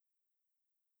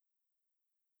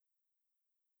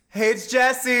Hey, it's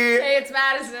Jesse. Hey, it's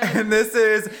Madison. And this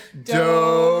is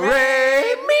Do Re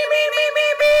Mi Mi Mi Mi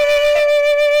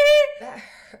Mi.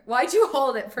 Why'd you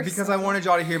hold it for Because so I wanted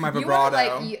y'all to hear my You were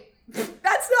vibrato.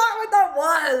 that's not what that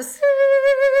was.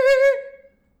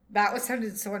 That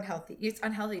sounded so unhealthy. It's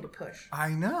unhealthy to push. I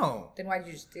know. Then why did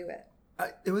you just do it?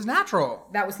 It was natural.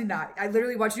 That was not. I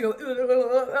literally watched you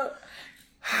go.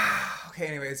 Okay,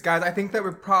 anyways, guys, I think that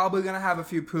we're probably going to have a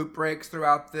few poop breaks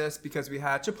throughout this because we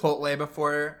had Chipotle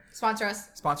before. Sponsor us.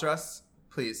 Sponsor us,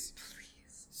 please.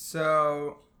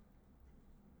 So,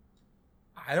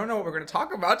 I don't know what we're going to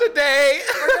talk about today.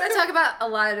 We're going to talk about a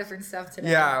lot of different stuff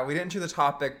today. Yeah, we didn't choose a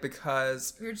topic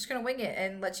because... We were just going to wing it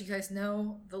and let you guys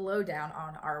know the lowdown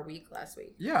on our week last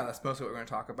week. Yeah, that's mostly what we're going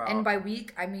to talk about. And by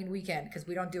week, I mean weekend, because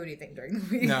we don't do anything during the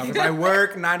week. No, because I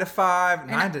work 9 to 5,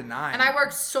 9 to 9. And I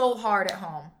work so hard at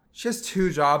home. She has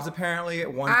 2 jobs, apparently.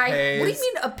 One pays. What do you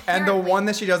mean, apparently? And the one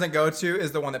that she doesn't go to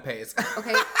is the one that pays.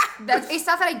 Okay, it's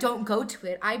not that I don't go to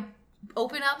it. I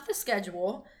open up the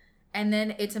schedule, and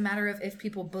then it's a matter of if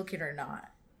people book it or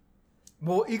not.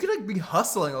 Well, you could be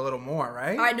hustling a little more,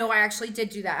 right? I know. I actually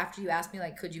did do that after you asked me,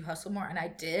 could you hustle more? And I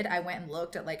did. I went and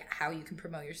looked at, how you can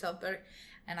promote yourself better.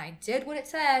 And I did what it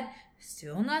said.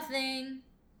 Still nothing.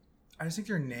 I just think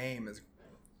your name is...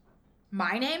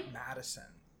 My name? Madison.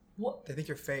 What? They think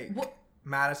you're fake. What?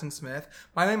 Madison Smith.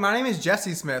 My name is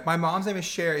Jesse Smith. My mom's name is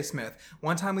Sherry Smith.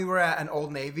 One time we were at an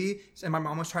Old Navy and my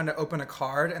mom was trying to open a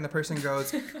card and the person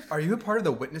goes, "Are you a part of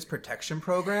the witness protection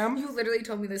program?" You literally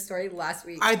told me this story last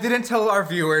week. I didn't tell our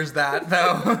viewers that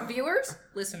though. Viewers?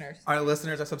 Listeners. Our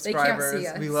listeners, our subscribers. They can't see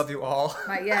us. We love you all.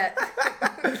 Not yet.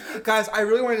 Guys, I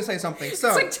really wanted to say something.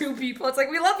 So It's 2 people. It's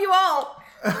we love you all.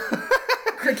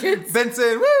 Crickets. Benson,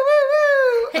 woo woo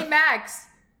woo. Hey, Max.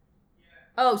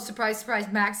 Oh, surprise, surprise.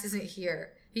 Max isn't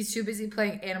here. He's too busy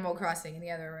playing Animal Crossing in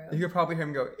the other room. You could probably hear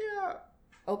him go, yeah.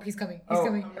 Oh, he's coming. He's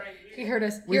coming. He heard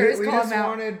us. We You heard us call just him out.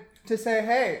 wanted to say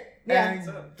hey Yeah.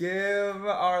 and give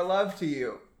our love to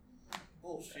you.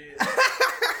 Bullshit.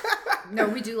 No,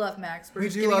 we do love Max. We're We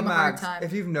just do giving love him a hard Max. time.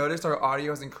 If you've noticed, our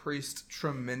audio has increased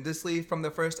tremendously from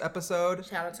the first episode.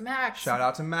 Shout out to Max. Shout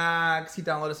out to Max. He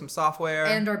downloaded some software.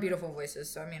 And our beautiful voices.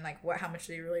 So, I mean, how much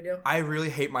do you really do? I really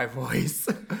hate my voice.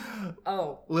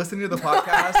 Oh. Listening to the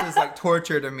podcast is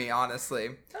torture to me, honestly.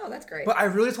 Oh, that's great. But I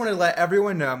really just wanted to let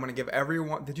everyone know. I'm going to give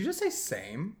everyone... Did you just say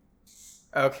same?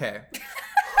 Okay.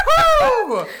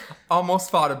 Woo!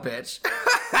 Almost fought a bitch.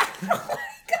 Oh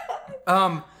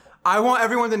my God. I want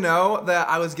everyone to know that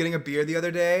I was getting a beer the other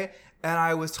day and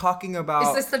I was talking about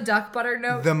Is this the duck butter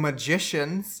note? The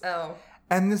Magicians. Oh.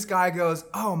 And this guy goes,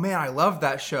 "Oh man, I love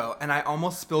that show." And I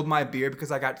almost spilled my beer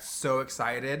because I got so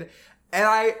excited. And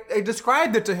I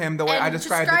described it to him the way I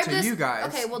described it to you guys.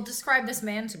 Okay, well, describe this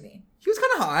man to me. He was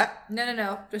kind of hot.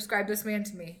 No. Describe this man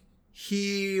to me.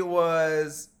 He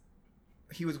was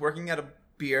working at a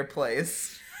beer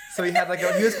place. So he had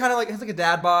he was kind of he has a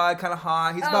dad bod, kind of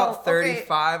hot. He's about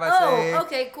 35, I'd say. Oh,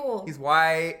 okay, cool. He's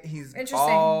white. He's Interesting.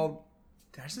 bald.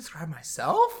 Did I just describe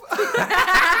myself?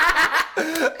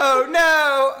 Oh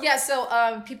no. Yeah,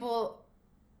 so people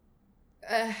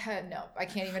no, I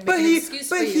can't even make an excuse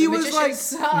for but you. he The was Magician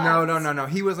sucks. no.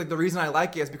 He was the reason I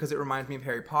like it is because it reminds me of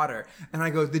Harry Potter. And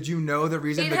I go, "Did you know the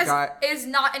reason It is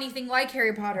not anything like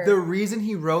Harry Potter. the reason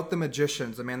he wrote The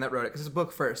Magicians, the man that wrote it, because it's a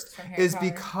book first, Harry is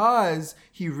Potter. because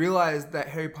he realized that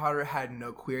Harry Potter had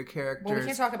no queer characters. Well, we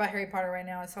can't talk about Harry Potter right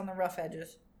now. It's on the rough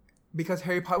edges. Because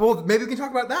Harry Potter... Well, maybe we can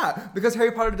talk about that. Because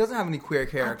Harry Potter doesn't have any queer I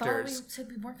characters. thought we said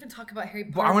we weren't going to talk about Harry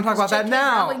Potter. Well, I wanna talk because about that J.K.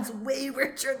 now. Rowling's way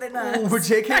richer than us. Oh,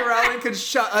 J.K. Rowling could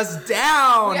shut us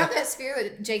down. We have that fear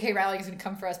that J.K. Rowling is going to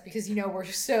come for us because, we're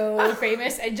so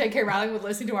famous and J.K. Rowling would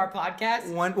listen to our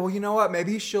podcast. Well, you know what?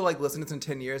 Maybe she'll listen to this in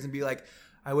 10 years and be like,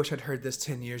 "I wish I'd heard this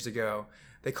 10 years ago.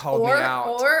 They called me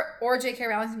out." Or J.K.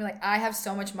 Rowling's going to be like, I have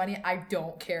so much money, I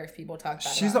don't care if people talk about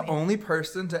it. She's the only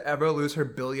person to ever lose her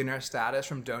billionaire status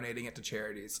from donating it to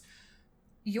charities.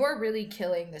 You're really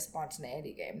killing the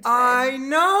spontaneity game today. I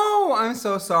know. I'm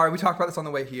so sorry. We talked about this on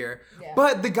the way here. Yeah.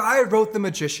 But the guy wrote The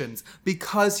Magicians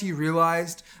because he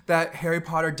realized that Harry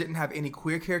Potter didn't have any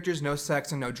queer characters, no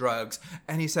sex, and no drugs.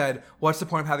 And he said, what's the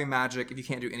point of having magic if you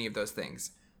can't do any of those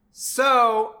things?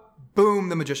 So, boom,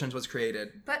 The Magicians was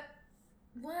created. But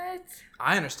what?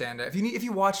 I understand it. If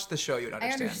you watched the show, you'd I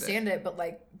understand it. understand it,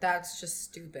 but that's just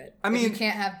stupid. I If mean- you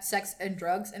can't have sex and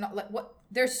drugs and what?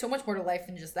 There's so much more to life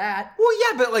than just that. Well,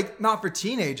 yeah, but not for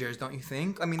teenagers, don't you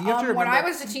think? I mean, you have to remember. When I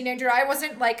was a teenager, I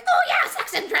wasn't like, oh yeah,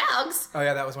 sex and drugs. Oh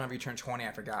yeah, that was whenever you turned 20.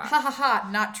 I forgot. Ha ha ha!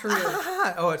 Not true.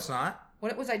 Oh, it's not.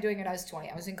 What was I doing when I was 20?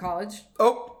 I was in college.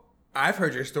 Oh, I've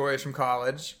heard your stories from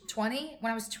college. 20? When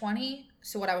I was 20?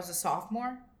 So what? I was a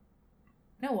sophomore?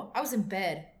 No, I was in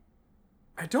bed.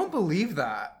 I don't believe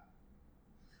that.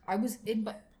 I was in,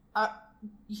 but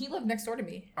he lived next door to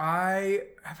me. I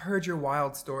have heard your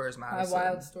wild stories, Madison. My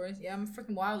wild stories. Yeah, I'm a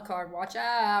freaking wild card. Watch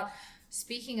out.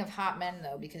 Speaking of hot men,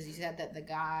 though, because you said that the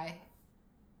guy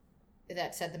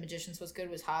that said The Magicians was good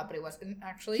was hot, but it wasn't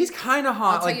actually. He's kind of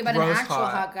hot. I'll tell you about an actual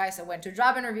hot guy. So I went to a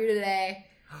job interview today.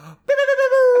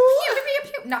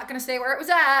 Not gonna say where it was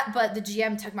at, but the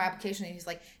GM took my application and he's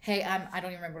like, "Hey, I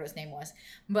don't even remember what his name was,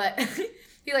 but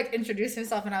he like introduced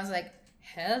himself and I was like,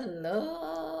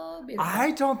 hello, beautiful."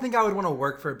 I don't think I would want to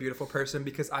work for a beautiful person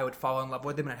because I would fall in love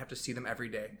with them and I'd have to see them every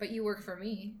day. But you work for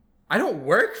me. I don't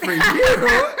work for you.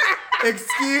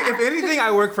 If anything,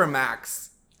 I work for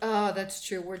Max. Oh, that's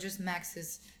true. We're just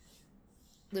Max's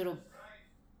little.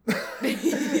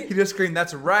 He just screamed,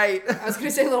 "That's right." I was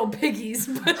gonna say little piggies,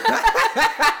 but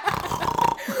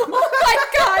oh my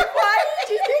god, why did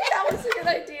you think that was a good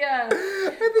idea?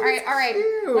 All right.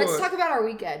 Cute. Let's talk about our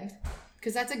weekend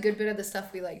because that's a good bit of the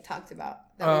stuff we like talked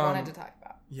about that we wanted to talk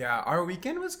about. Yeah, our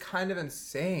weekend was kind of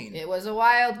insane. It was a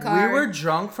wild card. We were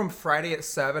drunk from Friday at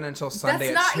 7 until Sunday at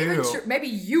 2. That's not even true. Maybe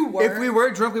you were. If we were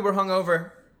drunk, we were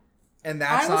hungover. And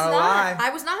that's not a lie. I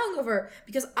was not hungover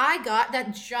because I got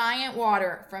that giant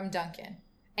water from Dunkin'.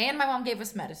 And my mom gave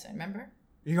us medicine, remember?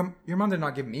 Your mom did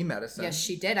not give me medicine. Yes,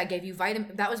 she did. I gave you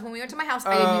vitamin. That was when we went to my house.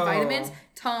 I gave you vitamins,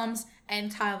 Tums,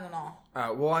 and Tylenol.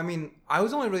 Well, I mean, I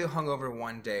was only really hungover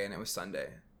one day, and it was Sunday.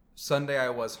 Sunday, I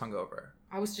was hungover.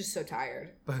 I was just so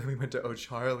tired. But we went to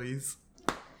O'Charlie's.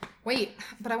 Wait,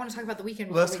 but I want to talk about the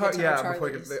weekend. Let's before talk. we get to Yeah, before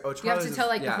we O'Charlie's. get to O'Charlie's. You have to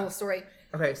tell the whole story.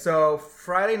 Okay, so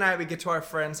Friday night we get to our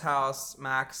friend's house,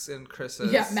 Max and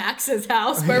Chris's. Yeah, Max's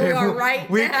house, where we are right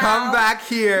now. We come back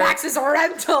here. Max's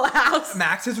rental house.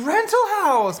 Max's rental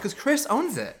house, because Chris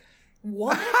owns it.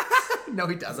 What? No,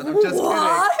 he doesn't. I'm just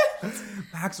What? kidding.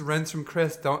 Max rents from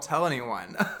Chris. Don't tell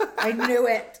anyone. I knew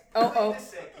it. Oh,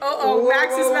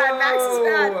 Max is mad. Max is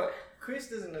mad. Chris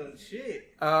doesn't know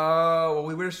shit. Oh, well,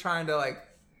 we were just trying to, like,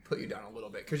 put you down a little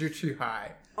bit, because you're too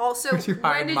high. Also, You're too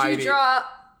high when and did you mighty. drop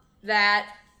that?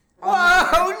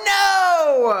 Whoa,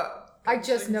 no! I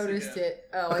just noticed it.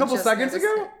 Oh, A couple seconds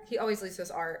ago? He always leaves us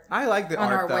art. I like the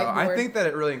On our art, though. I whiteboard. think that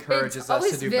it really encourages It's us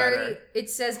always to do very, better. It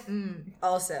says,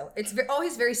 also. It's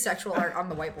always very sexual art on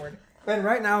the whiteboard. And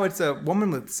right now, it's a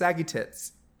woman with saggy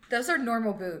tits. Those are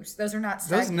normal boobs. Those are not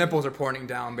saggy. Those nipples are pointing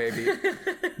down, baby.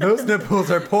 Those nipples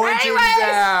are pointing Anyways,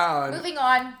 down. Moving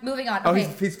on. Oh, Okay.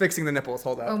 he's fixing the nipples.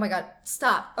 Hold up. Oh my god,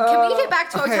 stop. Can we get back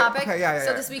to okay, our topic? okay, yeah, So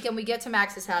yeah. this weekend we get to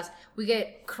Max's house. We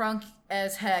get crunk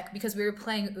as heck because we were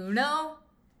playing Uno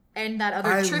and that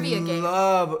other trivia game. I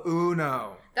love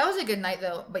Uno. That was a good night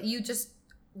though, but you just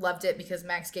loved it because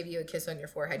Max gave you a kiss on your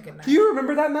forehead. Good night. Do you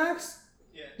remember that, Max?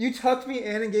 Yeah. You tucked me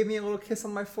in and gave me a little kiss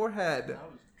on my forehead. I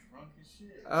was drunk as shit.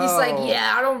 He's like,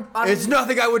 yeah, I don't It's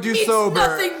nothing I would do it's sober.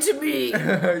 nothing to me.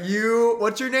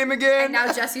 What's your name again? And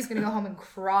now Jesse's gonna go home and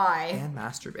cry. And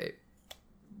masturbate.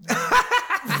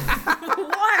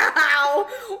 Wow!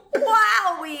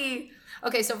 Wowee!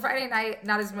 Okay, so Friday night,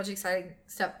 not as much exciting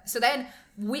stuff. So then,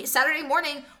 Saturday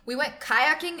morning, we went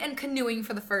kayaking and canoeing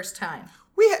for the first time.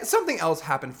 Something else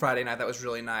happened Friday night that was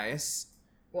really nice.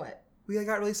 What? We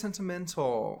got really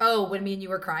sentimental. Oh, when me and you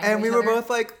were crying. And to we each were other? both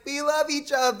like, we love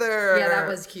each other. Yeah, that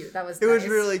was cute. That was It was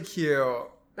nice. really cute.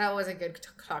 That was a good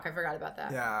talk. I forgot about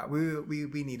that. Yeah,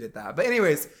 we needed that. But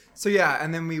anyways, so yeah,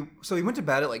 and then we went to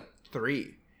bed at like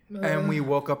 3. And we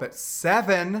woke up at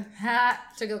 7.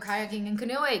 To go kayaking and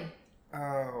canoeing,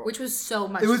 Oh. which was so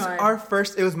much It was fun.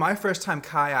 it was my first time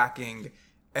kayaking,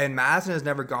 and Madison has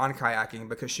never gone kayaking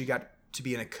because she got to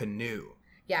be in a canoe.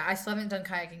 Yeah, I still haven't done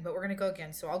kayaking, but we're gonna go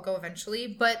again, so I'll go eventually.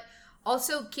 But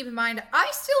also keep in mind, I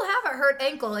still have a hurt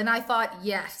ankle, and I thought,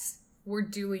 yes, we're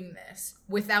doing this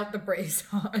without the brace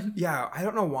on. Yeah, I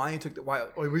don't know why you took why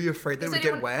were you afraid that it would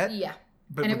get wet? Yeah,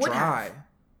 But and it would dry. have.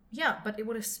 Yeah, but it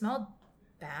would have smelled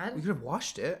bad. You could have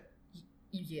washed it.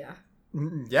 Yeah.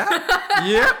 Yeah.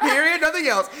 Yeah, period. Nothing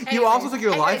else. You also took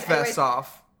your life vest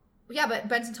off. Yeah, but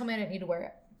Benson told me I didn't need to wear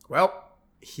it. Well,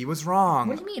 he was wrong.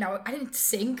 What do you mean? I didn't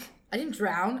sink. I didn't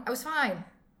drown. I was fine.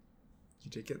 You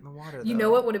did get in the water, though. You know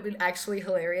what would have been actually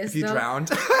hilarious? If you though?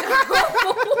 drowned.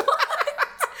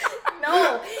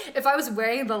 No. If I was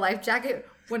wearing the life jacket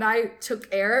when I took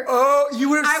air, Oh, you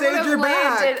would have I would saved have your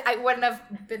landed. back. I wouldn't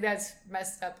have been as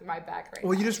messed up in my back right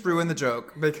Well, now. you just ruined the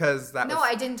joke because that No, was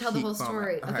I didn't tell the peak whole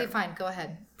story. moment. Okay, fine. Go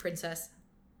ahead, princess.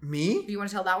 Me? Do you want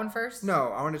to tell that one first? No,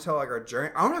 I want to tell like our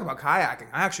journey. I want to talk about kayaking.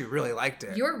 I actually really liked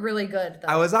it. You were really good, though.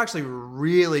 I was actually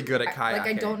really good at kayaking. Like,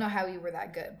 I don't know how you were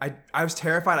that good. I was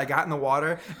terrified. I got in the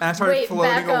water and I started Wait, floating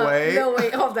back up. away. No,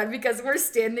 wait, hold on. Because we're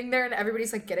standing there and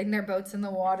everybody's like getting their boats in the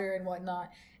water and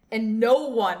whatnot. and no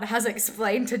one has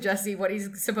explained to Jesse what he's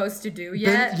supposed to do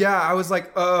yet. I was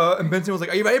like, and Benson was like,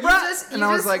 are you ready, bro? And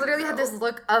I was like, literally had this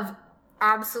look of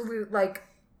absolute, like,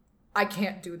 I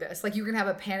can't do this. Like, you're gonna have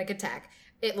a panic attack.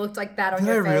 It looked like that on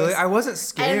your face. Really? I wasn't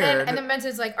scared. And then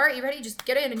Benson's like, all right, you ready? Just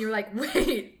get in. And you're like,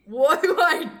 wait, what do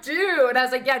I do? And I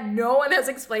was like, yeah, no one has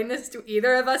explained this to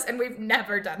either of us, and we've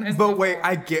never done this before. Wait,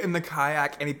 I get in the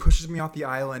kayak, and he pushes me off the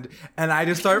island, and I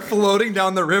just start floating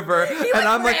down the river, and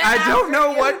I'm like, I don't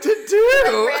know what to do.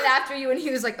 He ran after you, and he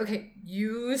was like, okay,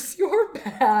 use your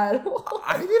paddle.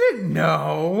 I didn't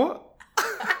know.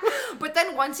 But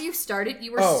then once you started,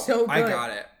 you were so good.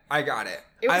 I got it.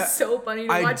 It was so funny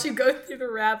to watch you go through the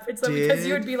rapids because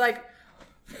you would be like...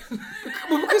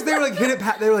 Well, because they were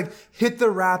like, hit the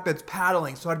rapids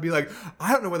paddling. So I'd be like,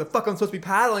 I don't know where the fuck I'm supposed to be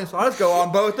paddling, so I'll just go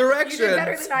on both directions. You did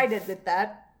better than I did with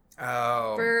that.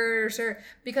 Oh. For sure.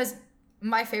 Because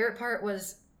my favorite part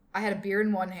was I had a beer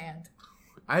in one hand.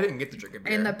 I didn't get to drink a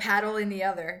beer. And the paddle in the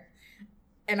other.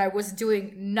 And I was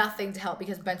doing nothing to help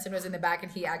because Benson was in the back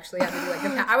and he actually had to do like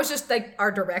the I was just like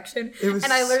our direction. It was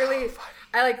and I literally,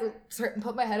 I like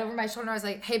put my head over my shoulder and I was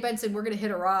like, hey Benson, we're gonna hit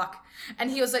a rock.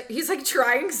 And he was like, he's like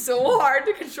trying so hard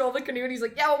to control the canoe and he's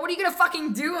like, yeah, well, what are you gonna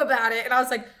fucking do about it? And I was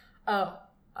like,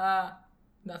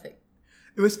 nothing.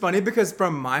 It was funny because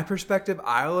from my perspective,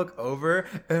 I look over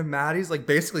and Maddie's like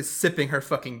basically sipping her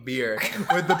fucking beer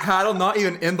with the paddle not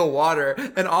even in the water.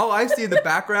 And all I see in the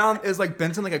background is like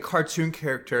Benson like a cartoon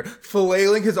character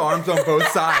flailing his arms on both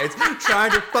sides,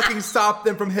 trying to fucking stop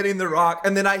them from hitting the rock.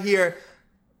 And then I hear,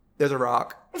 there's a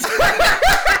rock.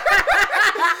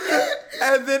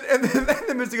 And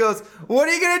then Misty goes, what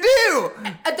are you gonna do?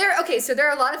 So there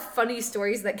are a lot of funny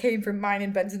stories that came from mine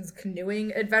and Benson's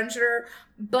canoeing adventure,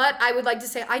 but I would like to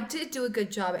say I did do a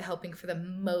good job at helping for the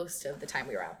most of the time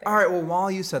we were out there. All right, well, while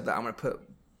you said that, I'm gonna put.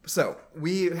 So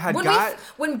we had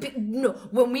when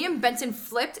me and Benson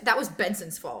flipped, that was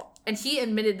Benson's fault, and he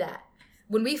admitted that.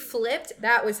 When we flipped,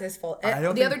 that was his fault.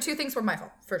 The other two things were my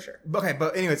fault, for sure. Okay,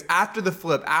 but anyways, after the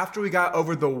flip, after we got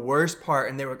over the worst part,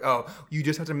 and they were like, oh, you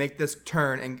just have to make this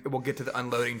turn, and we'll get to the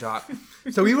unloading dock.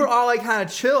 So we were all like kind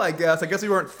of chill, I guess. I guess we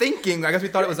weren't thinking. I guess we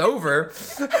thought it was over.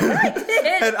 I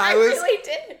did. And I really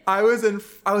did. I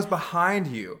was behind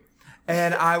you.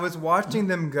 And I was watching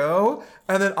them go,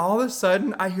 and then all of a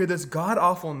sudden, I hear this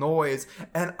god-awful noise,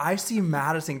 and I see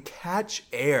Madison catch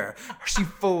air. She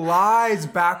flies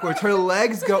backwards. Her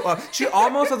legs go up. She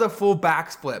almost does a full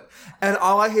backflip. And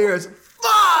all I hear is,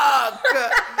 fuck!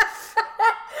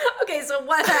 Okay, so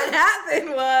what had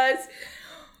happened was...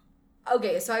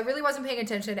 Okay, so I really wasn't paying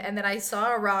attention, and then I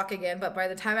saw a rock again, but by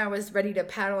the time I was ready to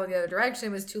paddle in the other direction,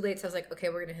 it was too late, so I was like, okay,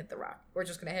 we're gonna hit the rock. We're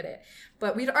just gonna hit it.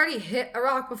 But we'd already hit a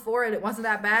rock before, and it wasn't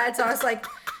that bad, so I was like,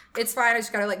 it's fine, I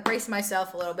just gotta, like, brace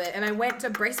myself a little bit. And I went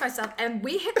to brace myself, and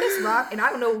we hit this rock, and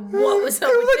I don't know what was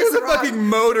up with this rock. It was like a fucking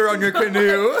motor on your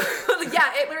canoe.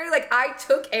 Yeah, it literally, like, I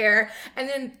took air, and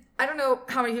then... I don't know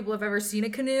how many people have ever seen a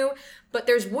canoe, but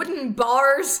there's wooden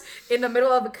bars in the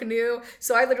middle of a canoe.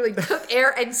 So I literally took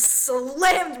air and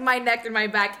slammed my neck and my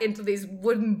back into these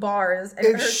wooden bars. And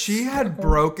if she had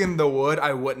broken the wood,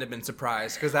 I wouldn't have been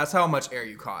surprised because that's how much air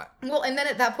you caught. Well, and then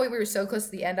at that point, we were so close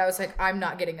to the end, I was like, I'm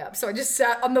not getting up. So I just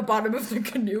sat on the bottom of the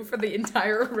canoe for the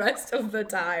entire rest of the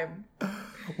time.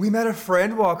 We met a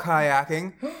friend while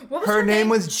kayaking. What was her name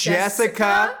was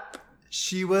Jessica.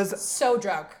 She was so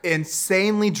drunk.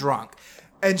 Insanely drunk.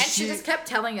 And she just kept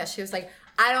telling us, she was like,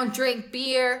 I don't drink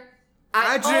beer.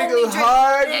 I drink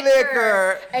hard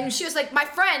liquor. And she was like, my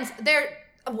friends, they're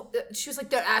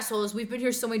assholes. We've been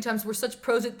here so many times. We're such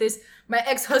pros at this. My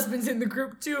ex-husband's in the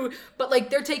group too. But like,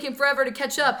 they're taking forever to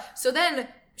catch up. So then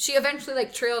she eventually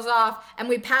like trails off and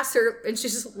we pass her and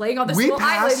she's just laying on this little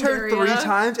island area. We passed her 3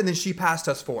 times and then she passed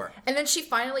us 4. And then she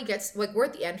finally gets, like, we're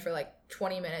at the end for like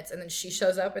 20 minutes and then she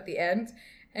shows up at the end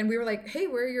and we were like, hey,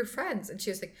 where are your friends? And she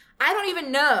was like, I don't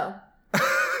even know.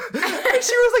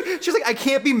 she was like, I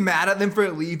can't be mad at them for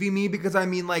leaving me because I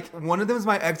mean, like, one of them is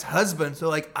my ex-husband, so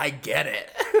like, I get it.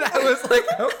 And I was like,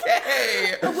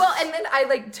 okay. Well, and then I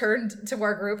like turned to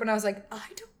our group and I was like, I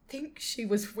don't think she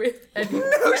was with anyone.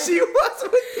 No, she was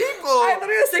with people. I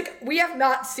literally was like, we have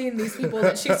not seen these people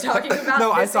that she's talking about.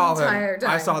 No, this entire time.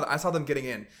 I saw them getting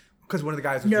in because one of the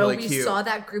guys was really cute. No, we saw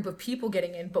that group of people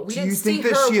getting in, but we Do didn't you see think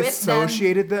her that she with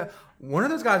associated them. One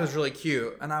of those guys was really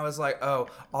cute, and I was like, oh,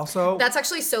 also... That's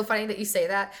actually so funny that you say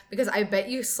that, because I bet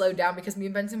you slowed down because me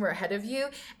and Benson were ahead of you,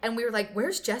 and we were like,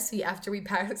 where's Jesse after we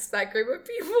passed that group of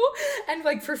people? And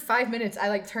like for 5 minutes, I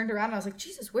like turned around and I was like,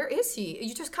 Jesus, where is he?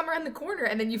 You just come around the corner,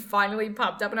 and then you finally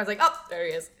popped up, and I was like, oh, there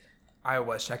he is. I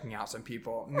was checking out some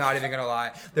people, not even gonna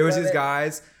lie. There was these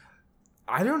guys...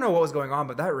 I don't know what was going on,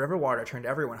 but that river water turned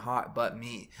everyone hot but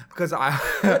me because I.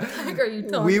 What the heck are you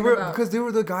talking about? Because they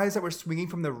were the guys that were swinging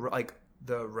from the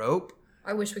rope.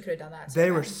 I wish we could have done that.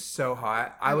 They were so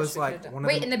hot. I was like,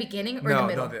 in the beginning or in the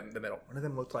middle? No, the middle. One of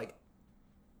them looked like.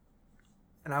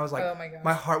 And I was like, oh my gosh.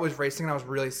 My heart was racing and I was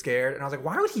really scared. And I was like,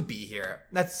 why would he be here?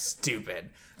 That's stupid.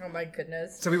 Oh my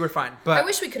goodness. So we were fine. But I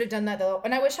wish we could have done that though.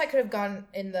 And I wish I could have gone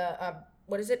in the,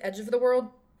 what is it, Edge of the World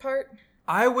part?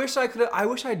 I wish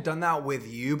I'd done that with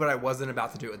you, but I wasn't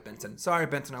about to do it with Benson. Sorry,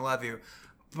 Benson, I love you.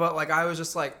 But like, I was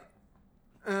just like,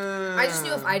 I just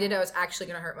knew if I did it, I was actually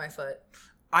going to hurt my foot.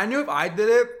 I knew if I did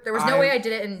it. There was no way I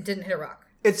did it and didn't hit a rock.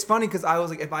 It's funny because I was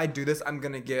like, if I do this,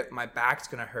 my back's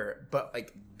gonna hurt. But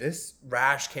like this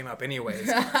rash came up anyways.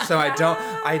 So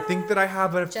I think that I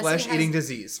have a flesh-eating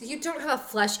disease. You don't have a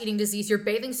flesh-eating disease. Your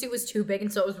bathing suit was too big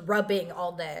and so it was rubbing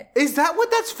all day. Is that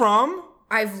what that's from?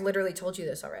 I've literally told you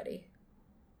this already.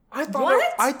 I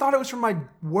thought it was from my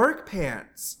work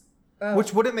pants. Oh.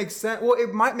 Which wouldn't make sense. Well,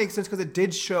 it might make sense because it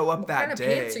did show up that day. What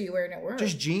kind of pants are you wearing at work?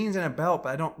 Just jeans and a belt,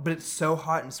 but it's so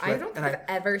hot and sweaty. I don't think I've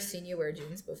ever seen you wear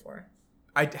jeans before.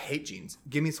 I hate jeans.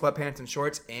 Give me sweatpants and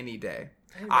shorts any day.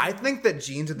 I think that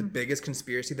jeans are the biggest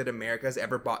conspiracy that America has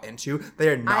ever bought into. They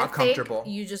are not comfortable.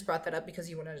 You just brought that up because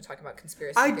you wanted to talk about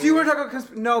conspiracy. I do want to talk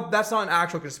about no, that's not an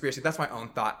actual conspiracy. That's my own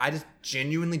thought. I just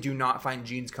genuinely do not find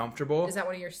jeans comfortable. Is that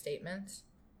one of your statements?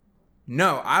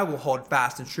 No, I will hold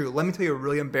fast and true. Let me tell you a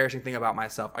really embarrassing thing about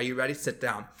myself. Are you ready? Sit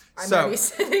down. I'm already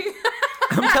sitting.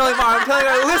 I'm telling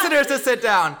our listeners to sit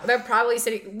down. They're probably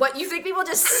sitting. What, you think people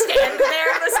just stand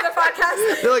there and listen to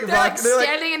podcasts? They're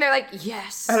standing and they're like,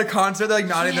 yes. At a concert, they're like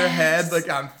nodding their heads like,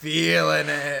 I'm feeling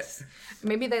it.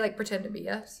 Maybe they like pretend to be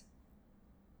yes.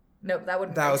 Nope, that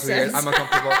wouldn't make That was sense. weird. I'm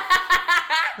uncomfortable.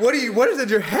 What is in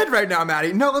your head right now,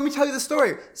 Maddie? No, let me tell you the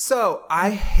story. So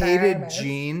I hated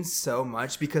jeans so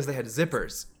much because they had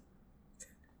zippers.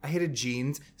 I hated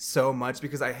jeans so much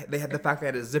because they had the fact they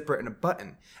had a zipper and a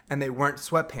button, and they weren't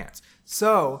sweatpants.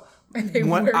 So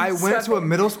when I went to a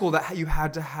middle school that you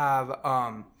had to have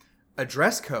a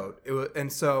dress code,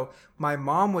 and so my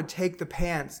mom would take the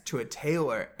pants to a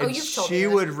tailor, and she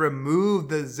would remove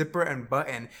the zipper and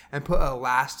button and put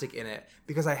elastic in it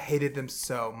because I hated them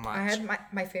so much. I had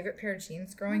my favorite pair of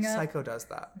jeans growing up. Psycho does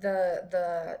that.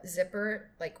 The zipper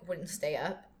like wouldn't stay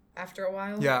up after a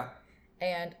while. Yeah.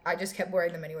 And I just kept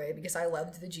wearing them anyway because I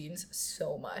loved the jeans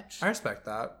so much. I respect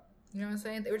that. You know what I'm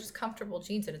saying? They were just comfortable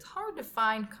jeans, and it's hard to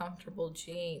find comfortable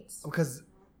jeans. Because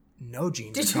no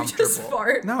jeans are comfortable. comfortable. Did you just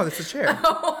fart? No, that's a chair.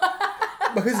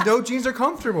 Because no jeans are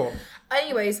comfortable.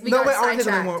 Anyways, we got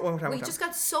sidetracked. One more time. We just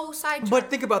got so sidetracked. But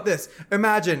think about this.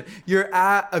 Imagine you're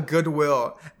at a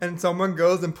Goodwill and someone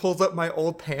goes and pulls up my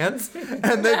old pants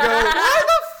and they go, why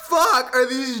the fuck are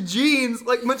these jeans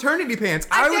like maternity pants?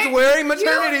 I was wearing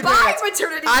maternity pants.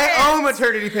 I own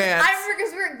maternity pants. I remember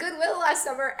because we were at Goodwill last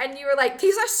summer and you were like,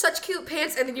 these are such cute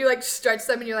pants. And then you like stretch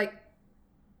them and you're like,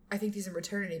 I think these are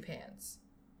maternity pants.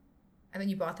 And then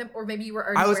you bought them? Or maybe you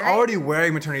were already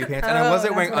wearing maternity pants and I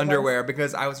wasn't wearing underwear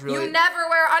because I was really... You never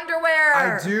wear underwear!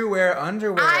 I do wear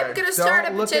underwear. I'm going to start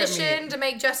a petition to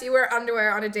make Jesse wear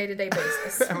underwear on a day-to-day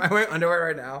basis. Am I wearing underwear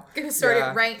right now? I'm going to start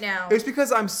it right now. It's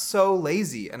because I'm so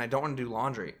lazy and I don't want to do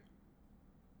laundry.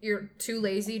 You're too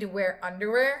lazy to wear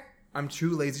underwear? I'm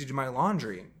too lazy to do my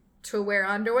laundry. To wear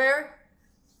underwear?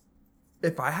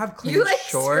 If I have clean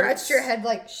shorts... You scratched your head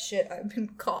like, shit, I've been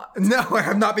caught. No, I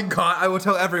have not been caught. I will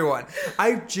tell everyone.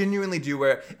 I genuinely do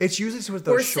wear... It's usually with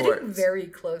those shorts. We're sitting very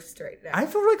close right now. I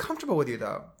feel really comfortable with you,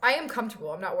 though. I am comfortable.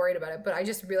 I'm not worried about it. But I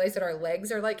just realized that our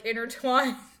legs are like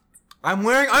intertwined. I'm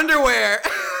wearing underwear.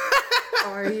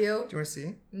 Are you? Do you want to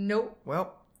see? Nope.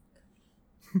 Well...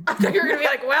 I thought you were going to be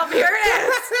like, well, here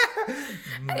it is.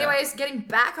 No. Anyways, getting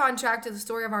back on track to the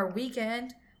story of our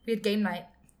weekend. We had game night.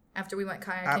 After we went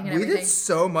kayaking and everything. We did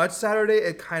so much Saturday,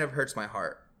 it kind of hurts my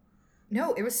heart.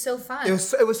 No, it was so fun. It was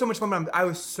so much fun, but I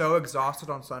was so exhausted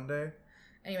on Sunday.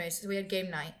 Anyways, so we had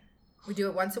game night. We do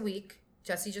it once a week.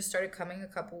 Jesse just started coming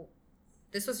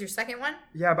This was your second one?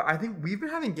 Yeah, but I think we've been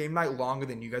having game night longer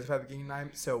than you guys have had game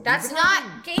night. So that's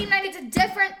not game night. It's a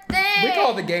different thing. We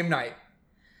call it the game night.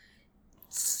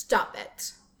 Stop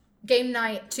it. Game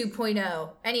night 2.0.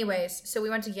 Anyways, so we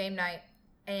went to game night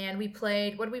and we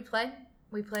played. What did we play?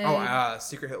 We played.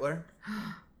 Secret Hitler.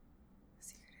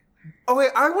 Oh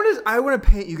wait, I want to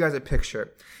paint you guys a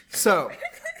picture. So,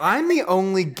 I'm the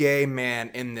only gay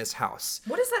man in this house.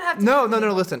 What does that have to do?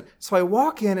 No. Listen. So I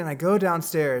walk in and I go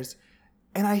downstairs,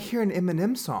 and I hear an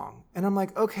Eminem song, and I'm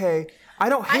like, okay, I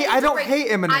don't hate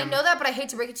Eminem. I know that, but I hate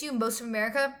to break it to you. Most of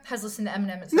America has listened to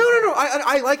Eminem. No.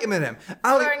 I like Eminem.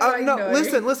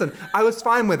 Listen. I was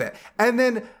fine with it, and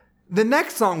then the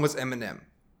next song was Eminem.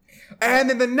 And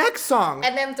then the next song,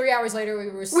 And then 3 hours later,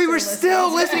 we were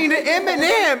still listening to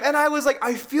Eminem, and I was like,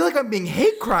 I feel like I'm being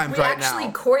hate crimed We right actually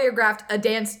now. choreographed a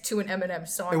dance to an Eminem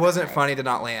song. It wasn't that night. funny to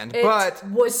not land, It but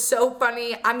was so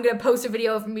funny. I'm gonna post a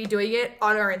video of me doing it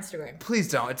on our Instagram. please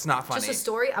don't. It's not funny. Just a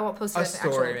story. I won't post it A as an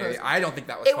actual story, maybe. post. I don't think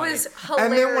that was It funny. was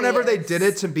And then whenever they hilarious. did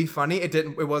it to be funny,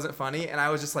 it wasn't funny, and I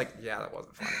was just like, yeah, that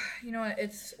wasn't funny. You know what?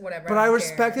 It's whatever. But I don't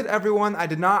respected care. everyone.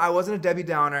 I wasn't a Debbie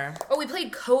Downer. Oh, we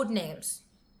played code names.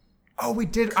 Oh, we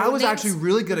did. I was Codenames. actually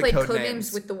really good We at played code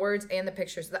names. with the words and the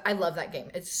pictures. I love that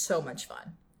game. It's so much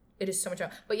fun. It is so much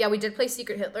fun. But yeah, we did play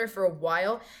Secret Hitler for a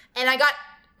while, and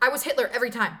I was Hitler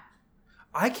every time.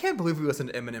 I can't believe we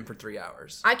listened to Eminem for 3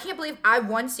 hours. I can't believe I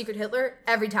won Secret Hitler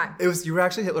every time. You were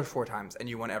actually Hitler 4 times, and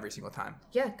you won every single time.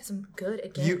 Yeah, because I'm good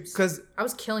at games. Because I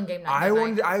was killing game night. I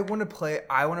want night. to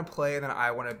play, and then I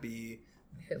want to be.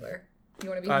 Hitler. You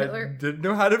want to be Hitler? didn't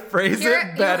know how to phrase Here,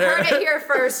 it better. You heard it here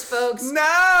first, folks. No,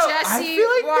 I Jesse feel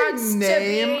like wants the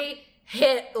name, to be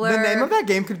Hitler. the name of that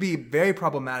game could be very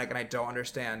problematic, and I don't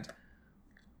understand.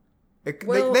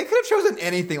 Well- they could have chosen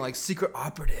anything like Secret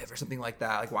Operative or something like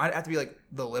that. Like, why did it have to be like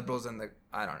the liberals and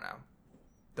I don't know,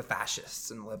 the fascists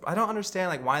and the liberals? I don't understand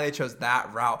like why they chose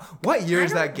that route. What year I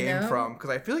is that don't game know. from? Because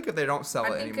I feel like if they don't sell I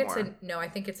it think anymore. I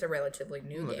think it's a relatively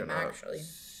new Look game, it up. actually.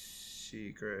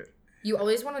 Secret. You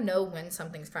always want to know when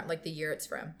something's from, like the year it's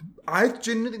from. I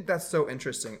genuinely think that's so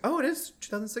interesting. Oh, it is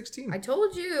 2016. I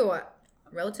told you,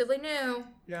 relatively new.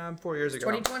 Yeah, I'm 4 years ago.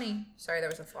 2020. Sorry, there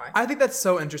was a fly. I think that's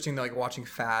so interesting, though, like watching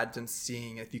fads and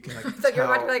seeing if you can like. I thought you were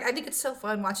about to tell- be like, I think it's so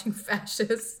fun watching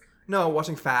fascists. No,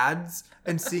 watching fads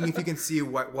and seeing if you can see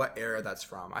what era that's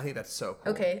from. I think that's so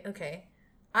cool. Okay.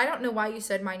 I don't know why you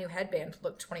said my new headband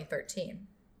looked 2013.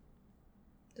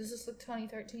 Does this look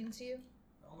 2013 to you?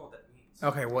 I don't know what that means.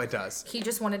 Okay, well, it does. He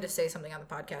just wanted to say something on the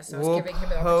podcast, so I was We'll giving him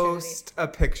the opportunity. post a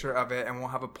picture of it and we'll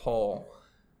have a poll.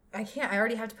 I can't. I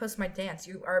already have to post my dance.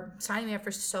 You are signing me up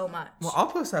for so much. Well, I'll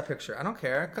post that picture. I don't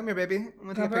care. Come here, baby. I'm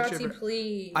gonna take a picture. Paparazzi,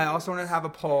 please. I also want to have a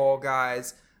poll,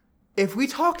 guys. If we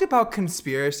talked about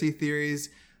conspiracy theories,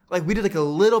 like we did like a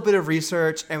little bit of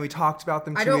research and we talked about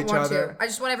them to I don't each want other, to. I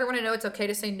just want everyone to know it's okay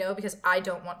to say no because I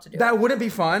don't want to do that it. wouldn't be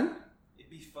fun. It'd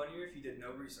be funnier if you did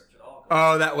no research at all.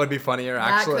 Oh, that would be funnier,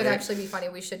 actually. That could actually be funny.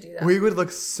 We should do that. We would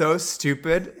look so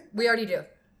stupid. We already do.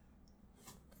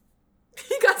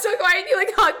 You got so quiet. You like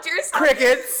hugged yourself.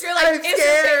 Crickets. You're like, I'm it's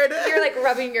scared. Okay. You're like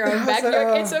rubbing your own I back. was You're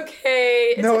like, like, it's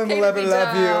okay. It's No one okay will to ever be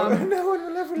love down. you. No one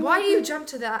will ever love Why do you jump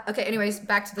to that? Okay, anyways,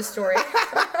 back to the story. What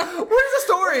is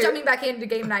the story? Jumping back into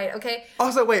game night, okay?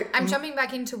 Also, wait. I'm jumping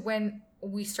back into when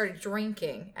we started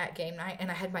drinking at game night and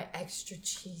I had my extra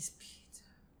cheese pizza.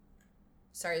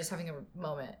 Sorry, just having a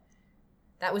moment.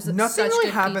 That was Nothing such really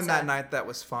good happened pizza. that night that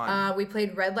was fun. We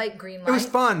played red light, green light. It was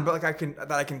fun, but like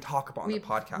I can talk about on the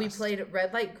podcast. We played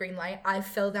red light, green light. I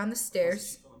fell down the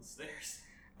stairs. On the stairs.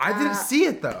 I didn't see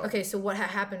it though. Okay, so what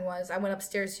happened was I went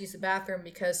upstairs to use the bathroom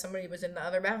because somebody was in the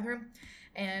other bathroom.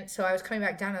 And so I was coming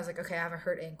back down. I was like, okay, I have a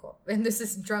hurt ankle. And this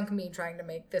is drunk me trying to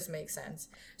make this make sense.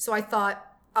 So I thought,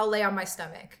 I'll lay on my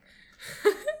stomach.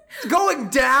 Going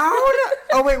down?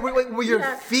 Oh wait, were your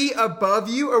Yeah. feet above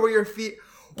you or were your feet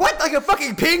what? Like a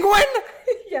fucking penguin?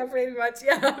 Yeah, pretty much.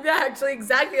 Yeah, actually,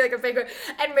 exactly like a penguin.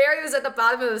 And Mary was at the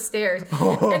bottom of the stairs.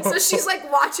 And so she's like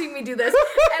watching me do this.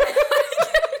 And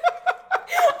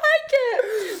I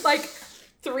get like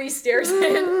 3 stairs in.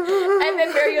 And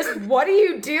then Mary goes, what are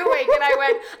you doing? And I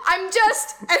went, I'm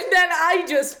just, and then I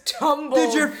just tumbled.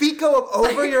 Did your feet go up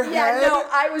over your head? Yeah, no,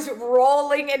 I was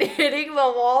rolling and hitting the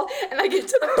wall. And I get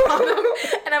to the bottom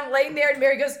and I'm laying there and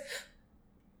Mary goes,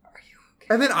 are you okay?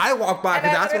 And then I walked by, And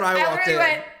because that's when I walked in.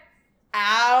 went,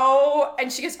 ow.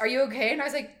 And she goes, are you okay? And I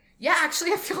was like, yeah,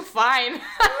 actually, I feel fine.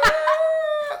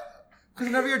 Because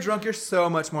whenever you're drunk, you're so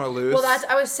much more loose. Well,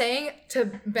 I was saying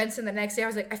to Benson the next day, I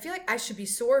was like, I feel like I should be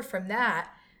sore from that,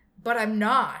 but I'm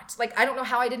not. Like, I don't know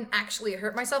how I didn't actually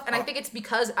hurt myself. And I think it's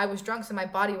because I was drunk, so my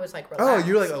body was like relaxed. Oh,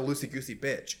 you're like a loosey-goosey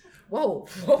bitch. Whoa.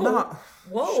 No.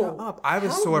 Whoa. Shut up. I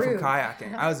was How sore rude. from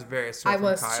kayaking. I was very sore I from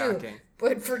was kayaking. too.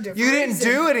 But for different You didn't reasons.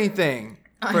 do anything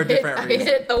for a different I reason.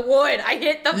 hit the wood. I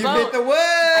hit the You boat. hit the wood.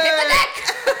 I hit the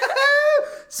deck.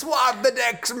 Swab the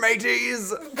decks,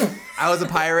 mateys. I was a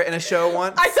pirate in a show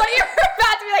once. I thought you were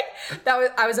about to be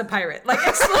like, I was a pirate. Like,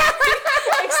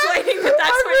 explaining that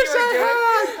that's what you were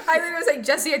doing. I think it was like,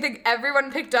 Jesse, I think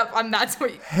everyone picked up on that's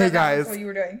what Hey, guys. that's what you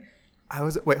were doing.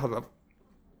 Wait, hold up.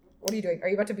 What are you doing? Are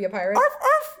you about to be a pirate? Arf,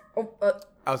 arf. Oh,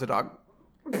 I was a dog.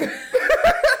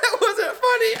 That wasn't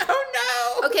funny.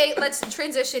 Oh no. okay, let's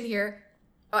transition here.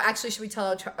 Oh, actually, should we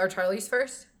tell our Charlie's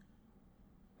first?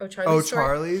 O'Charlie's story?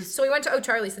 O'Charlie's? So we went to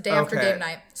O'Charlie's the day after Okay. game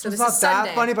night. So It's this not is that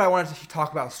Sunday. funny, but I wanted to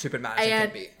talk about how stupid Madison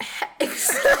And can be.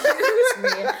 Excuse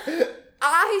me.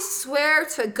 I swear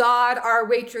to God, our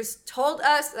waitress told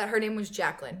us that her name was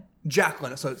Jacqueline.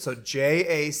 Jacqueline. So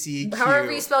JACQ.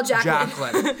 However you spell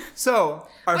Jacqueline. Jacqueline. So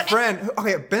our But- friend.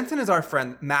 Okay, Benson is our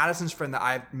friend. Madison's friend that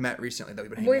I've met recently that we've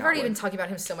been hanging We've out already with. been talking about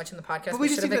him so much in the podcast. But We we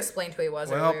should just have need to- explained who he was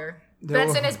Well, earlier. there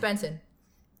Benson were- is Benson.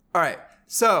 All right.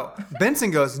 So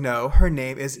Benson goes, no, her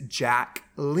name is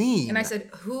Jacqueline. And I said,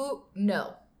 who?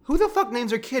 No. who the fuck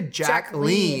names her kid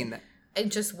Jacqueline? And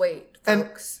just wait, And,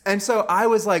 folks. and so I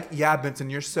was like, yeah, Benson,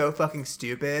 you're so fucking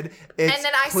stupid. It's And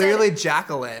then I clearly said-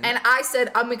 Jacqueline. And I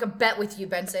said, I'll make a bet with you,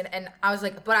 Benson. And I was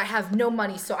like, but I have no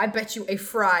money, so I bet you a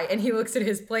fry. And he looks at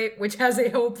his plate, which has a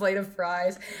whole plate of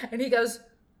fries. And he goes,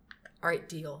 all right,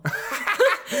 deal.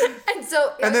 And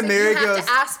so I And was then like, Mary you have goes-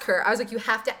 to ask her. I was like, you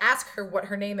have to ask her what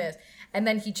her name is. And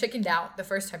then he chickened out the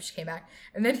first time she came back.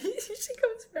 And then she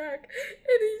comes back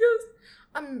and he goes,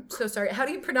 I'm so sorry. How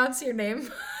do you pronounce your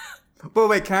name? But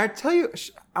wait, can I tell you?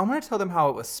 I want to tell them how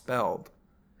it was spelled.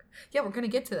 Yeah, we're gonna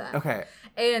get to that. Okay.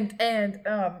 And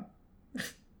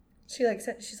she like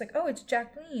said, she's like, oh, it's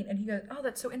Jacqueline, and he goes, oh,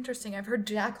 that's so interesting. I've heard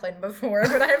Jacqueline before,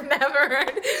 but I've never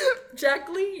heard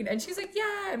Jacqueline. And she's like,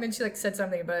 yeah. And then she like said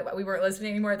something, but we weren't listening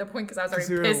anymore at the point because I was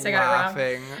already We were pissed. I got it wrong.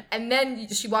 laughing. And then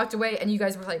she walked away, and you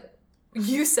guys were like,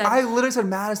 you said, I literally said,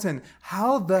 Madison,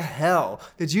 how the hell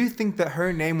did you think that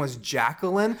her name was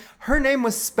Jacqueline? Her name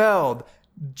was spelled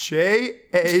Jacqueline.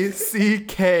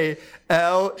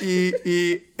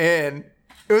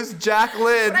 It was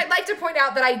Jacqueline. but I'd like to point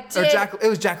out that I Or did. it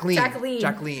was Jacqueline. Jacqueline.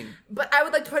 Jacqueline. But I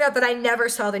would like to point out that I never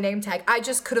saw the name tag. I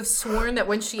just could have sworn that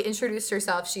when she introduced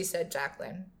herself, she said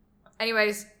Jacqueline.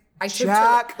 Anyways, I tipped her.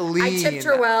 Jacqueline. I tipped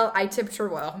her well. I tipped her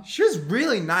well. She was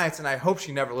really nice, and I hope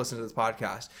she never listens to this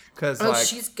podcast. Because, Oh, like,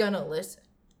 she's gonna listen.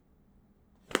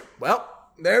 well,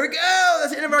 there we go.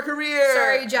 That's the end of our career.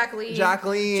 Sorry, Jacqueline.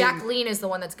 Jacqueline. Jacqueline is the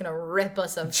one that's gonna rip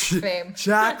us of fame.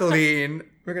 Jacqueline.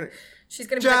 We're going to. She's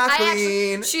gonna be like,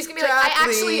 Jacqueline. she's gonna be like, I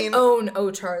actually Jacqueline. own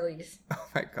O'Charlie's. Oh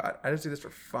my God. I just do this for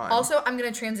fun. Also, I'm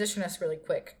gonna transition us really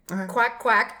quick. Okay. Quack,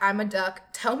 quack, I'm a duck.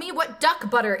 Tell me what duck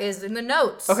butter is in the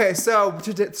notes. Okay, so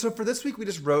for this week, we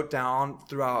just wrote down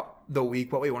throughout the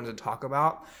week what we wanted to talk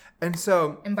about. And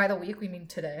so And by the week, we mean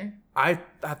today. I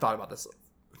thought about this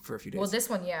for a few days. Well, this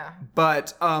one, yeah.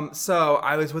 But so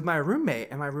I was with my roommate,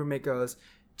 and my roommate goes,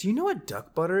 do you know what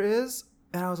duck butter is?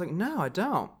 And I was like, no, I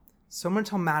don't. So I'm going to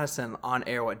tell Madison on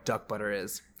air what duck butter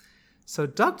is. So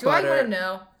duck Do butter. I want to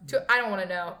know? I don't want to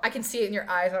know. I can see it in your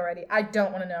eyes already. I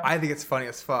don't want to know. I think it's funny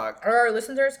as fuck. Are our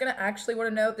listeners gonna actually want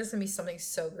to know? This is gonna be something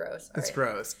so gross. All It's right.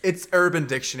 gross. It's Urban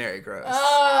Dictionary gross.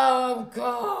 Oh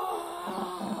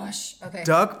gosh. Okay.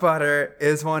 Duck butter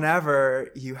is whenever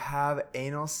you have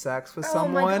anal sex with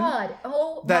someone Oh my god.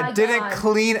 Oh that my didn't god.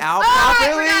 clean out All right,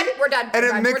 properly. we're done. And We're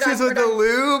it done. mixes We're with done. the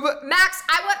lube. Max,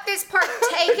 I want this part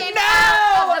taken No!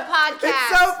 out of the podcast.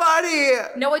 It's so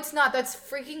funny. No, it's not. That's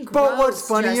freaking gross. But what's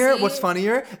funnier? Jesse. What's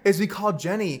funnier is we call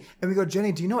Jenny and we go,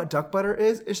 Jenny, do you know what duck butter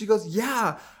is? And she goes,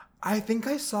 yeah, I think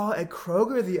I saw it at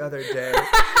Kroger the other day. And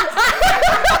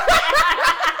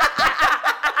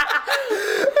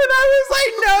I was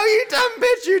like, no, you dumb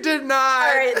bitch, you did not.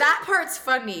 All right, that part's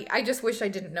funny. I just wish I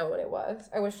didn't know what it was.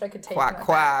 I wish I could take Quack, that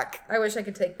quack. back. I wish I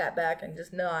could take that back and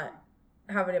just not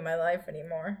have it in my life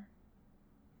anymore.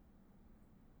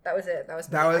 That was it. That was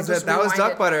That me. was I just it. That was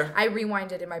duck rewinded. butter. I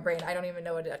rewinded in my brain. I don't even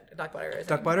know what duck butter is.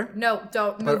 Duck anymore. butter? No,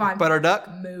 don't. Move on. Butter duck?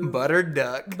 Move. Butter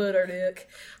duck. Butter dick.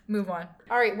 Move on.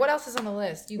 All right, what else is on the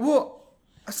list? You Well,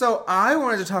 so I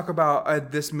wanted to talk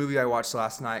about this movie I watched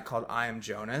last night called I Am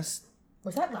Jonas.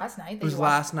 Was that last night? It was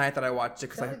last night that I watched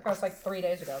it because That was like 3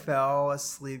 days ago. I fell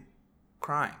asleep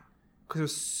crying because it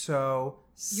was so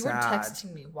sad. You were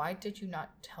texting me. Why did you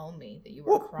not tell me that you were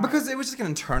Well, crying? because it was just like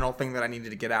an internal thing that I needed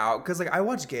to get out. Because like I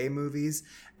watch gay movies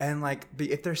and like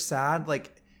if they're sad,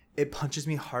 like it punches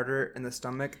me harder in the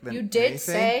stomach than you did anything.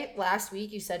 say last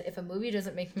week. You said if a movie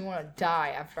doesn't make me want to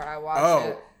die after I watch Oh,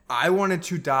 it. I wanted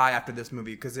to die after this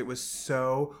movie because it was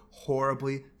so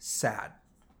horribly sad.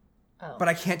 Oh. But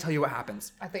I can't tell you what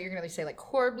happens. I thought you were gonna say like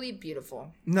horribly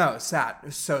beautiful. No, sad. It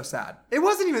was so sad. It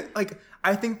wasn't even like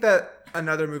I think that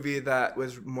another movie that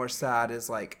was more sad is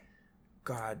like,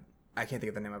 God, I can't think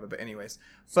of the name of it. But anyways,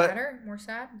 but Sadder, more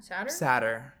sad, sadder.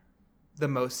 sadder, the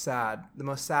most sad, the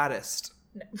most saddest.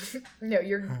 No,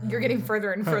 you're getting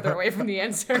further and further away from the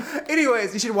answer.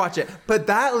 Anyways, you should watch it. But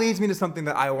that leads me to something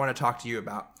that I want to talk to you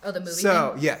about. Oh, the movie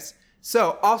So thing? yes.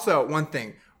 So also one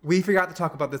thing. We forgot to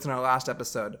talk about this in our last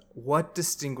episode. What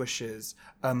distinguishes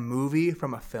a movie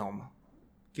from a film?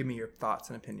 Give me your thoughts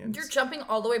and opinions. You're jumping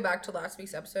all the way back to last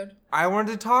week's episode. I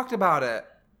wanted to talk about it.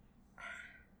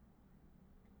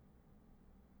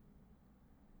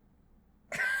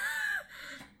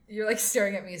 You're like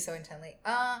staring at me so intently.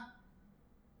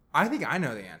 I think I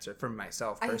know the answer for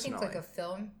myself I personally. think like a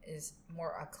film is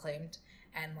more acclaimed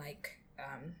and like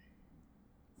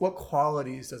What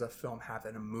qualities does a film have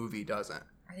that a movie doesn't?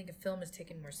 I think a film is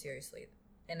taken more seriously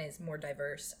and is more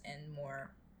diverse and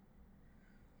more.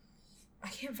 I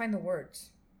can't find the words.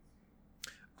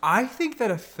 I think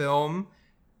that a film,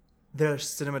 their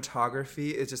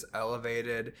cinematography is just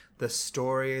elevated. The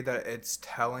story that it's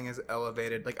telling is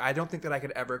elevated. Like, I don't think that I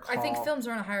could ever call... I think films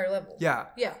are on a higher level. Yeah.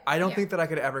 Yeah. I don't yeah. think that I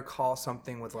could ever call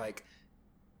something with, like,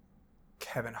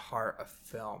 Kevin Hart a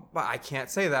film. But I can't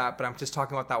say that, but I'm just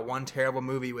talking about that one terrible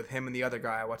movie with him and the other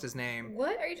guy. What's his name?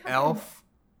 What are you talking Elf.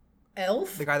 about?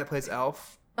 Elf? The guy that plays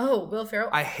Elf. Oh, Will Ferrell.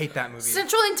 I hate that movie.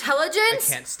 Central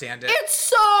Intelligence? I can't stand it. It's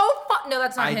so fun. No,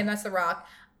 that's not him. That's The Rock.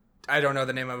 I don't know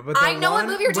the name of it, but the I know what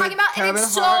one movie you're with talking about, and Kevin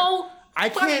it's Hart, so I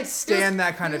funny. can't stand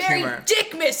that kind of Mary humor.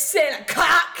 Dick Miss Santa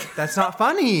Cock. That's not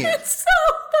funny. It's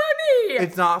so funny.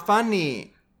 It's not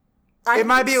funny. I It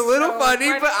might think be a it's little so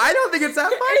funny, but I don't think it's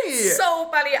that funny. It's so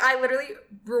funny. I literally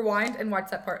rewind and watch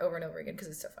that part over and over again because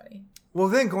it's so funny. Well,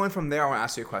 then going from there, I want to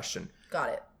ask you a question. Got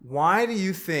it. Why do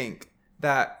you think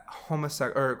that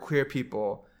homosexual or queer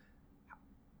people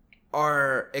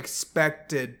are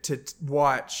expected to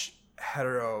watch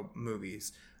hetero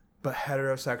movies, but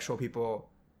heterosexual people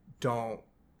don't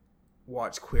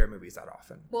watch queer movies that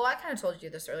often? Well, I kind of told you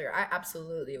this earlier. I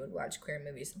absolutely would watch queer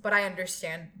movies, but I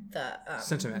understand the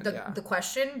sentiment, the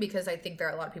question, because I think there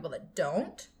are a lot of people that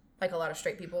don't. Like a lot of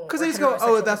straight people. Because or they just go, heterosexual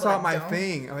oh, that's people not my that don't.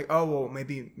 thing. I'm like, oh, well,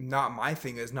 maybe not my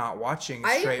thing is not watching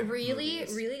I straight really,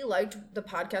 movies. really liked the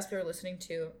podcast we were listening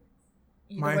to.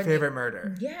 My Favorite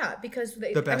Murder. Yeah, because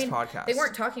they, The best podcast. They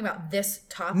weren't talking about this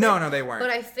topic. No, they weren't. But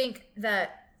I think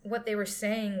that what they were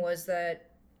saying was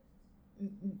that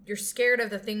you're scared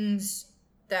of the things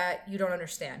that you don't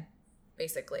understand,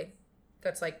 basically.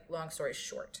 That's like long story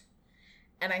short.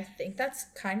 And I think that's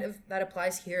that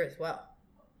applies here as well.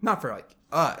 Not for like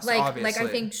us, obviously. Like I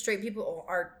think straight people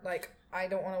are like, I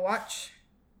don't want to watch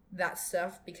that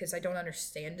stuff because I don't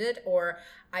understand it, or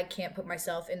I can't put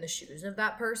myself in the shoes of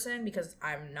that person because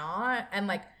I'm not. And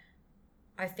like,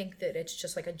 I think that it's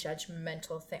just like a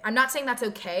judgmental thing. I'm not saying that's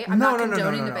okay. I'm not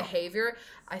condoning the behavior.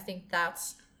 I think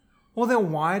that's... Well,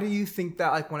 then why do you think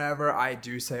that, like, whenever I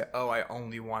do say, oh, I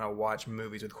only want to watch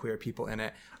movies with queer people in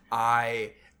it,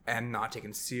 I am not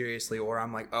taken seriously, or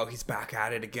I'm like, oh, he's back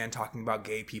at it again talking about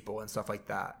gay people and stuff like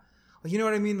that? Like, you know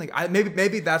what I mean? Like,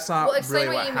 maybe that's not really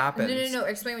what happens. No.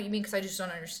 Explain what you mean, because I just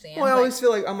don't understand. Well, I always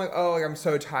feel like, I'm like, oh, like, I'm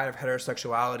so tired of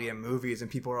heterosexuality in movies,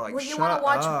 and people are like, you want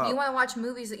to watch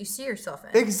movies that you see yourself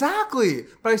in. Exactly.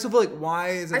 But I still feel like,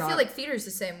 why is it I feel like theater's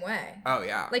the same way. Oh,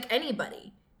 yeah. Like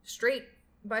anybody. Straight,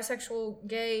 bisexual,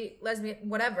 gay, lesbian,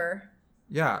 whatever.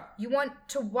 Yeah. You want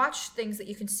to watch things that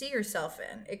you can see yourself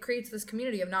in. It creates this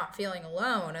community of not feeling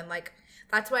alone. And like,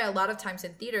 that's why a lot of times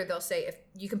in theater, they'll say if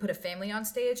you can put a family on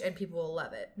stage and people will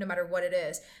love it, no matter what it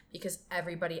is, because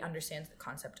everybody understands the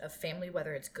concept of family,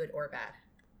 whether it's good or bad.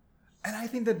 And I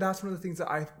think that that's one of the things that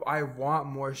I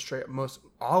want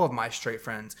all of my straight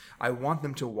friends. I want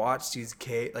them to watch these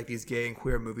gay and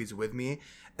queer movies with me.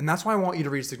 And that's why I want you to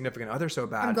read Significant Other so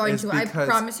bad. I'm going to. I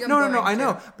promise you I'm going to. No, I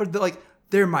know. But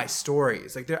they're my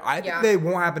stories. Like, I think they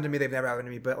won't happen to me. They've never happened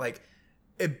to me. But like,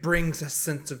 it brings a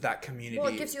sense of that community. Well,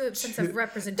 it gives you a sense of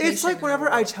representation. It's like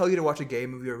whenever I tell you to watch a gay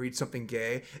movie or read something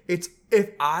gay, it's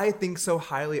if I think so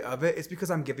highly of it, it's because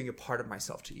I'm giving a part of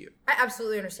myself to you. I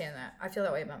absolutely understand that. I feel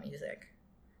that way about music.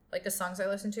 Like the songs I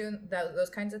listen to, those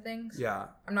kinds of things. Yeah.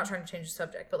 I'm not trying to change the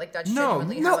subject, but like that's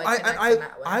genuinely how I connect in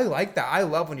that way. I like that. I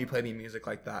love when you play me music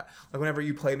like that. Like whenever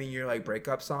you play me your like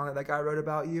breakup song that guy wrote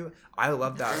about you, I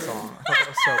love that song. I thought that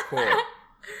was so cool.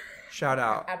 Shout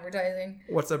out. Advertising.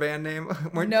 What's the band name?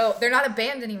 No, they're not a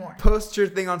band anymore. Post your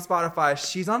thing on Spotify.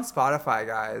 She's on Spotify,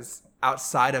 guys.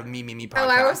 Outside of Me podcast. Oh,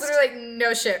 I was literally like,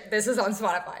 no shit. This is on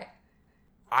Spotify.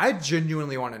 I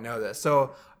genuinely want to know this.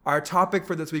 So our topic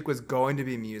for this week was going to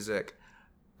be music,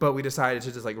 but we decided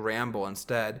to just like ramble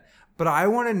instead. But I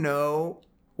want to know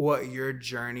what your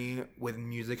journey with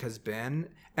music has been.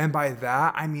 And by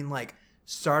that, I mean like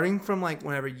starting from like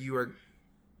whenever you were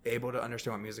able to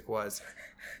understand what music was,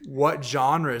 what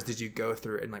genres did you go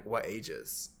through and like what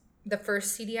ages? The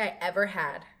first CD I ever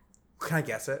had. Can I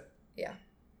guess it? Yeah.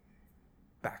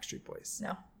 Backstreet Boys.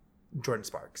 No. Jordan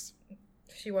Sparks.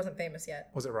 She wasn't famous yet.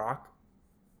 Was it rock?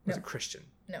 Was No. it Christian?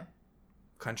 No.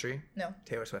 Country? No.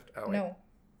 Taylor Swift? Oh, wait. No.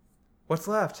 What's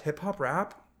left? Hip hop,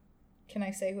 rap? Can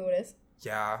I say who it is?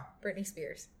 Yeah. Britney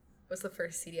Spears was the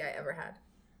first CD I ever had.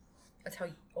 That's how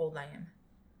old I am.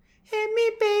 Hit me,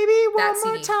 baby, one That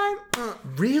more CD. time.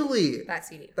 Really? That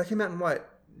CD. That came out in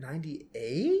what?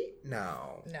 98?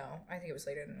 No. No, I think it was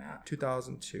later than that.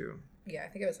 2002. Yeah, I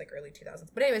think it was like early 2000s.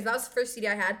 But anyways, that was the first CD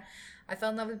I had. I fell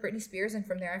in love with Britney Spears, and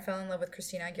from there I fell in love with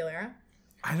Christina Aguilera.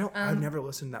 I've never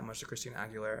listened that much to Christina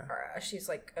Aguilera. She's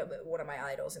like one of my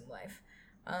idols in life.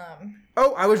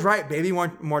 Oh, I was right. Baby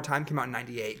One More Time came out in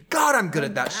 98. God, I'm good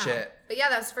at that wow. shit. But yeah,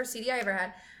 that was the first CD I ever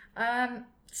had.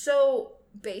 So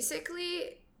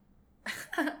basically,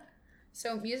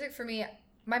 so music for me,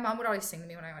 my mom would always sing to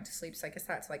me when I went to sleep. So I guess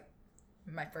that's like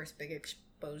my first big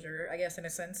exposure, I guess, in a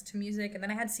sense, to music. And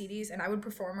then I had CDs, and I would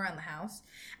perform around the house.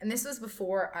 And this was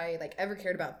before I like ever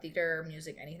cared about theater,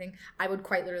 music, anything. I would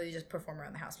quite literally just perform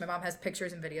around the house. My mom has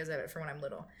pictures and videos of it from when I'm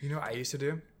little. You know what I used to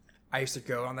do? I used to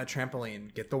go on that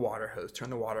trampoline, get the water hose, turn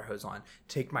the water hose on,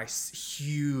 take my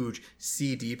huge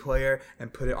CD player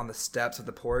and put it on the steps of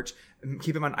the porch. And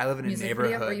keep in mind, I live in a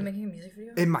neighborhood. Video? Were you making a music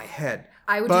video? In my head.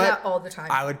 I would do that all the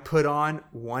time. I would put on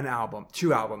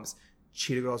two albums,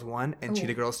 Cheetah Girls 1 and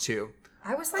Cheetah Girls 2.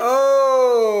 I was like,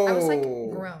 Oh!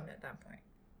 grown at that point.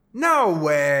 No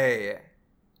way.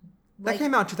 Like, That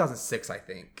came out in 2006, I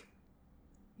think.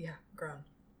 Yeah, grown.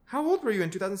 How old were you in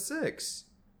 2006?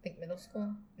 I think middle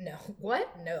school? No.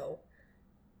 What? No.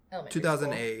 Elementary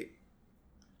 2008. School.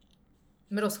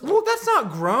 Middle school. Well, that's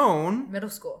not grown. Middle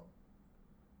school.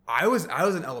 I was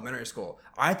in elementary school.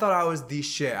 I thought I was the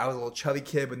shit. I was a little chubby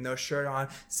kid with no shirt on,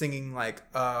 singing like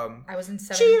I was in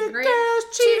 7th Cheetah grade. girls,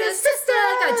 Cheetah sister,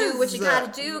 gotta do what you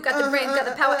gotta do. Got the brain, got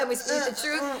the power, and we speak the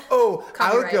truth. Oh,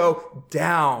 I would Copyright. go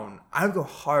down. I would go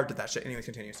hard to that shit. Anyways,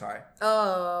 continue. Sorry.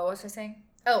 Oh, what was I saying?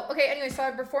 Oh, okay. Anyway, so I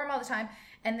would perform all the time,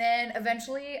 and then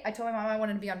eventually I told my mom I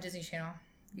wanted to be on Disney Channel.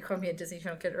 You called me a Disney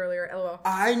Channel kid earlier. LOL.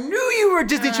 I knew you were a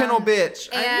Disney Channel bitch.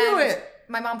 I knew And it.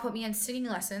 my mom put me in singing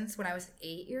lessons when I was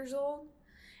 8 years old.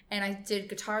 And I did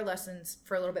guitar lessons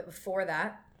for a little bit before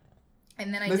that.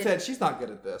 And then They said she's not good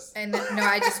at this. And then, no,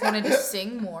 I just wanted to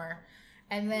sing more.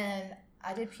 And then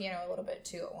I did piano a little bit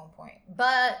too at one point.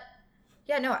 But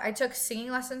yeah, no, I took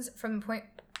singing lessons from point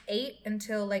 8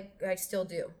 until like I still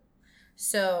do.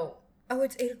 So, oh,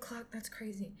 it's 8 o'clock. That's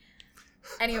crazy.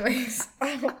 Anyways,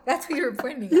 that's what you were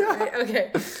pointing at, right?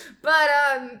 Okay.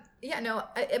 But, yeah, no,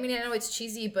 I mean, I know it's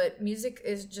cheesy, but music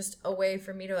is just a way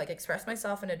for me to, like, express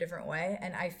myself in a different way.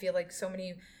 And I feel like so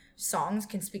many songs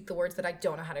can speak the words that I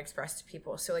don't know how to express to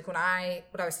people. So, like, what I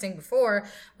was saying before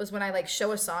was when I, like,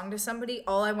 show a song to somebody,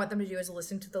 all I want them to do is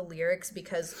listen to the lyrics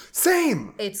because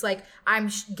Same. it's like I'm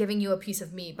giving you a piece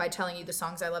of me by telling you the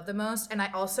songs I love the most. And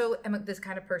I also am this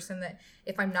kind of person that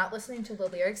if I'm not listening to the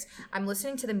lyrics, I'm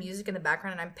listening to the music in the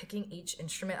background and I'm picking each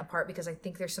instrument apart because I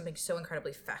think there's something so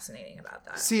incredibly fascinating about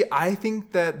that. See, I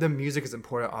think that the music is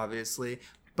important, obviously,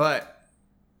 but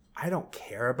I don't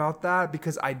care about that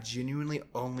because I genuinely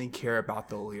only care about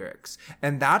the lyrics.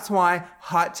 And that's why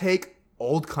hot take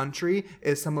Old Country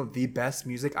is some of the best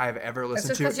music I've ever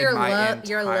listened to in my entire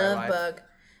you're a love life. bug.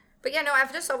 But yeah, no,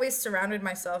 I've just always surrounded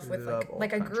myself with Love old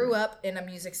like I country. grew up in a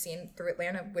music scene through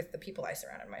Atlanta with the people I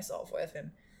surrounded myself with,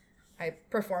 and I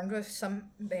performed with some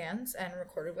bands and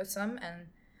recorded with some, and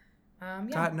yeah.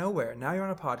 Got nowhere. Now you're on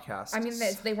a podcast. I mean,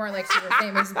 they weren't like super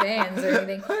famous bands or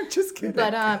anything. I'm just kidding.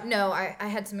 But no, I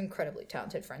had some incredibly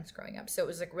talented friends growing up, so it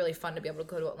was like really fun to be able to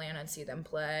go to Atlanta and see them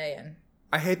play. And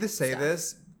I hate to say stuff.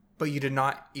 this, but you did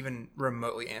not even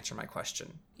remotely answer my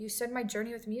question. you said my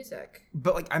journey with music,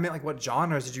 But like, I meant like, what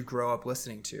genres did you grow up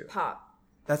listening to? pop.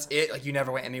 That's it. Like, you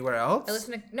never went anywhere else. I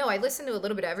listened to a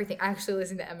little bit of everything. I actually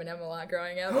listened to Eminem a lot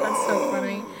growing up. That's so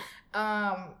funny.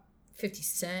 50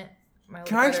 Cent.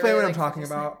 Can I explain what I'm talking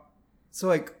about? So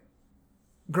like,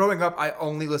 growing up, I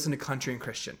only listened to country and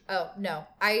Christian. Oh no,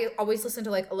 I always listened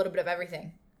to like a little bit of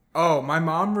everything. Oh, my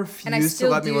mom refused to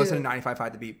still let me do. listen to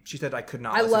 95.5 The Beat. She said I could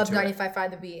not I listen love to it.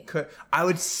 95.5 The Beat. I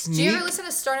would sneak. Do you ever listen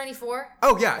to Star 94?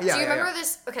 Oh, yeah. Do you remember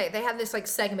this? Okay, they have this like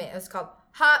segment. It's called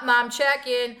Hot Mom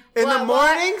Check-In. In the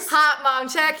mornings? Hot Mom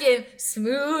Check-In.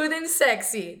 Smooth and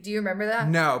sexy. Do you remember that?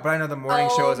 No, but I know the morning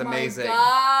show is amazing. Oh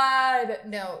my God.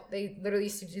 No, they literally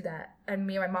used to do that. And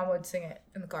me and my mom would sing it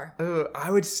in the car. Ugh,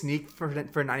 I would sneak for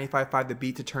 95.5 The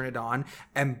Beat to turn it on,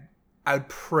 and I would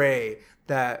pray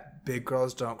that Big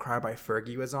Girls Don't Cry by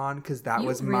Fergie was on, because that You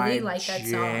was really my like that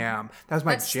jam. That was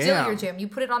my That's jam. still your jam. You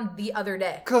put it on the other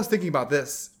day. Because I was thinking about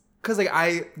this. Because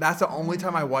like that's the only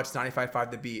time I watched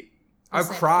 95.5 The Beat. I would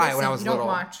Listen, cry when I was you don't little.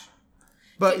 watch.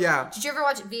 But yeah. Did you ever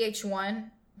watch VH1?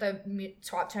 The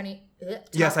top 20.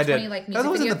 Yes, I did. 20, like, That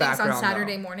music was in video the things on background,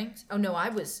 Saturday though. mornings. Oh no, I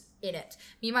was in it.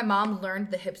 Me and my mom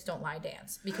learned the Hips Don't Lie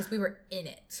dance because we were in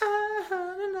it.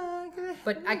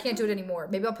 But I can't do it anymore.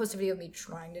 Maybe I'll post a video of me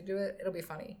trying to do it. It'll be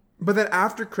funny. But then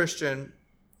after Christian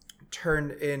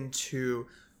turned into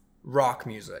rock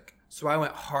music. So I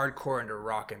went hardcore into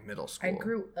rock in middle school. I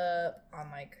grew up on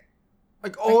like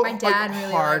old, my dad like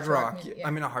really hard liked rock. rock, yeah.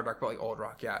 I mean, not hard rock, but like old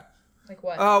rock. Yeah.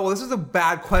 what? Oh well, this is a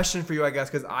bad question for you, I guess,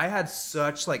 because I had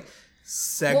such like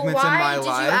segments in my life.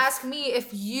 Why did you ask me if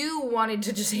you wanted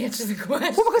to just answer the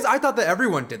question? Well, because I thought that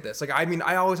everyone did this. Like, I mean,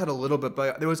 I always had a little bit,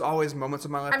 but there was always moments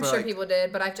in my life. I'm where, sure like, people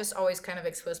did, but I've just always kind of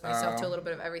exposed myself to a little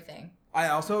bit of everything. I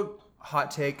also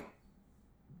hot take.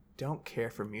 Don't care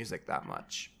for music that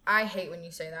much. I hate when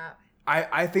you say that.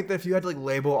 I think that if you had to like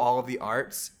label all of the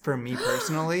arts, for me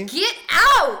personally, Get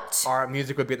out! art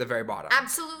music would be at the very bottom.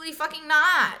 Absolutely fucking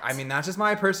not. I mean, that's just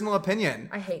my personal opinion.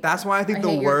 I hate That's that. why I think I the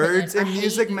hate your words opinion. in I hate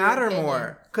music your matter opinion.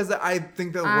 more. Because I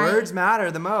think the words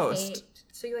matter the most.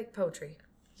 So you like poetry?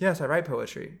 Yes, I write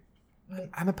poetry.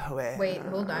 I'm a poet. Wait,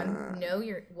 hold on. No,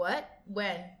 you're what?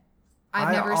 When?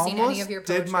 I've never seen any of your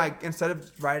poetry. Instead of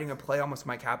writing a play, almost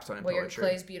my capstone in Well, your poetry.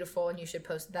 play's beautiful, and you should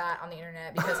post that on the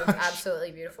internet because it's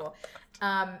absolutely beautiful.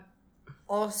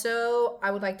 Also,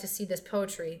 I would like to see this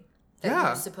poetry that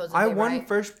you supposedly I won write.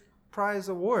 first prize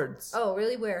awards. Oh,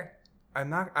 really? Where? I'm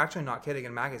not kidding.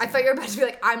 In a magazine. I thought you were about to be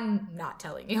like, I'm not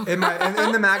telling you. in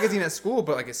the magazine at school,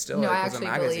 but like it's still No, like, I was a actually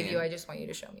magazine. believe you. I just want you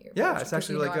to show me your Yeah, poetry. it's actually 'cause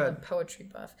you really know I'm good. a poetry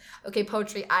buff. Okay,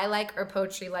 poetry I like or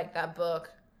poetry like that book?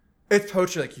 It's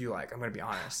poetry like you like. I'm gonna be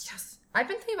honest. Yes. I've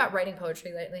been thinking about writing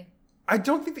poetry lately. I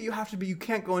don't think that you have to be. You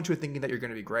can't go into it thinking that you're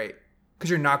gonna be great because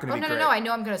you're not gonna Oh, be no, great. no, I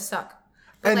know I'm going to suck.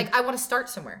 But, And like, I want to start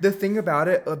somewhere. The thing about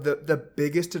it, the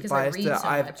biggest I advice read that so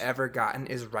I've much. ever gotten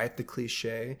is write the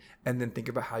cliche and then think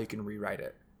about how you can rewrite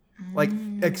it. Like,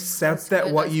 accept that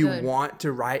good, what that's you good. want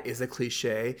to write is a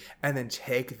cliche and then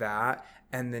take that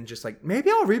and then just like, maybe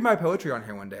I'll read my poetry on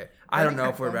here one day. I don't know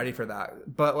if we're helpful. ready for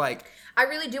that. But like, I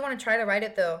really do want to try to write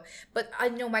it, though. But I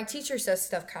know my teacher says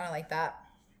stuff kind of like that.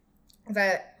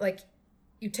 That, like,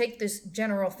 you take this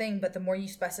general thing, but the more you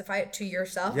specify it to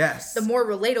yourself, Yes. the more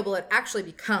relatable it actually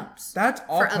becomes. that's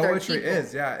all For other poetry people.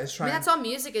 is. Yeah, it's I trying. mean, that's all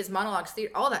music is, monologues,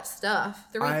 theater, all that stuff.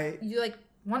 You, like,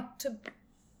 want to...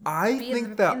 I be in think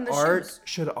the- that in the art shoes.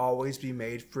 should always be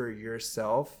made for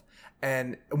yourself.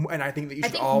 And I think that you I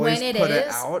should think always when it put is,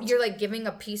 it out. you're like giving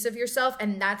a piece of yourself,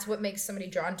 and that's what makes somebody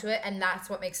drawn to it, and that's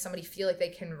what makes somebody feel like they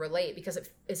can relate because it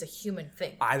is a human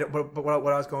thing. I don't, but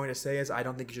what I was going to say is I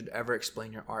don't think you should ever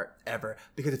explain your art ever,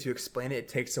 because if you explain it, it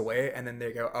takes away, and then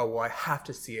they go, oh well, I have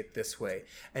to see it this way,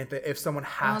 and if someone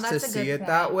has to that's a see good it point.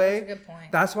 that way, That's a good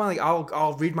point. that's why like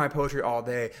I'll read my poetry all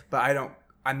day, but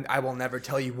I will never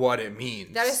tell you what it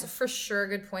means. That is for sure a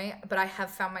good point, but I have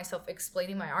found myself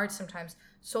explaining my art sometimes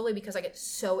solely because I get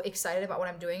so excited about what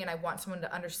I'm doing, and I want someone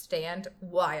to understand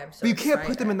why I'm so But you can't excited.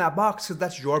 put them in that box because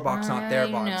that's your box, not their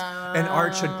I box. know. And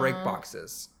art should break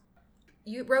boxes.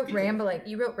 You wrote rambling.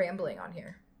 You wrote rambling on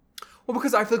here. Well,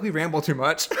 because I feel like we ramble too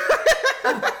much.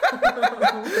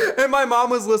 And my mom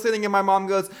was listening, and my mom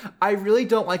goes, I really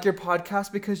don't like your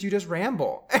podcast because you just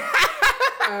ramble.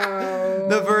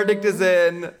 The verdict is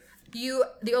in.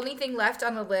 The only thing left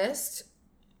on the list,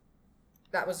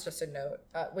 that was just a note,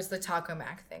 was the Taco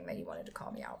Mac thing that you wanted to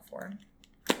call me out for.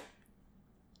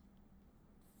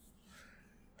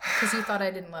 Because you thought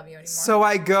I didn't love you anymore. So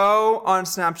I go on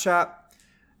Snapchat.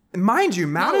 Mind you,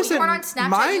 no, Madison. you weren't on Snapchat.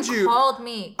 Mind you called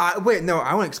me. Wait, no,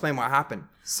 I want to explain what happened.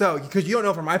 So, because you don't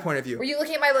know from my point of view. Were you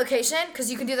looking at my location?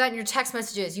 Because you can do that in your text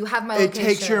messages. You have my It location.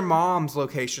 takes your mom's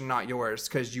location, not yours,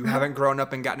 because you haven't grown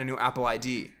up and gotten a new Apple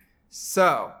ID.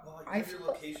 So, Well, I you have your feel-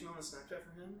 location on a Snapchat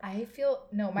for him? I feel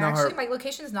no. No, My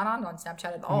location is not on Snapchat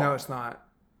at all. no, it's not.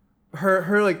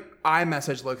 Her like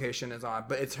iMessage location is on,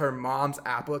 but it's her mom's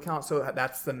Apple account, so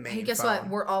that's the main Hey, guess phone. what?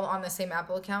 We're all on the same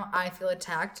Apple account. I feel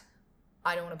attacked.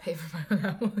 I don't want to pay for my own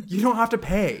Apple account. You don't have to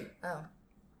pay. Oh.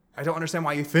 I don't understand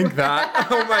why you think that.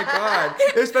 Oh my god.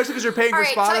 Especially because you're paying All for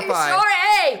right, tell your Spotify.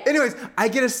 story. Anyways, I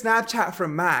get a Snapchat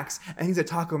from Max, and he's at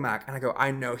Taco Mac, and I go,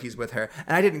 I know he's with her,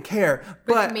 and I didn't care.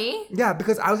 But me? Yeah,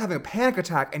 because I was having a panic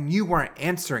attack, and you weren't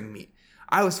answering me.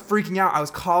 I was freaking out. I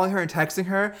was calling her and texting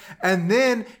her, and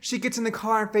then she gets in the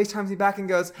car and FaceTimes me back and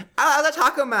goes, I was at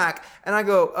Taco Mac, and I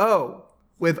go, oh,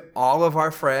 with all of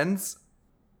our friends,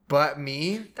 but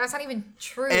me, That's not even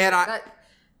true. and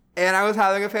I was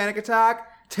having a panic attack.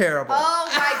 Terrible. Oh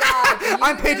my god.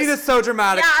 I'm painting this so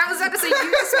dramatic. Yeah, I was about to say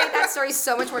you just made that story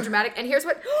so much more dramatic. And here's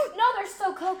what. No, there's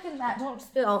still Coke in that. Don't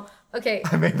spill. Okay.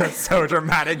 I made that so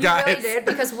dramatic, You guys. really did,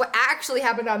 because what actually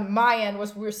happened on my end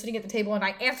was we were sitting at the table and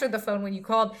I answered the phone when you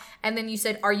called, and then you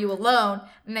said, "Are you alone?"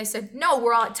 And I said, "No,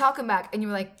 we're all at Taco Mac." And you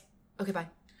were like, "Okay, bye."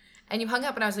 And you hung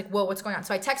up, and I was like, "Whoa, what's going on?"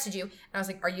 So I texted you, and I was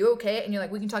like, "Are you okay?" And you're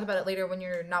like, "We can talk about it later when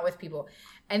you're not with people."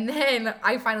 And then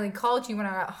I finally called you when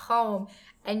I was at home,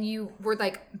 and you were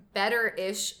like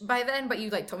better-ish by then, but you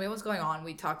like told me what was going on.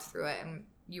 We talked through it, and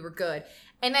you were good.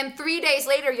 And then 3 days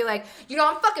later, you're like,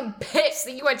 I'm fucking pissed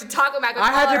that you went to Taco Mac with I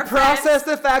all had our to process friends.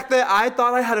 the fact that I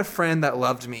thought I had a friend that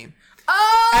loved me.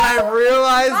 Oh! And I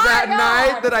realized my that God.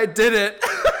 night that I didn't.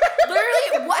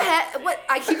 Literally, what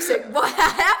I keep saying, what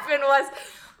happened was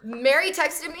Mary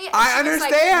texted me. And I she was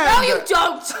understand. Like, no, you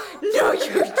don't. No,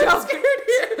 you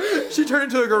don't. She turned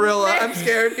into a gorilla. I'm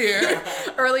scared here.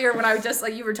 Earlier when I was just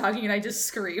like, you were talking and I just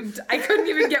screamed. I couldn't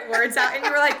even get words out. And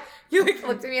you were like, you like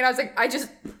looked at me and I was like,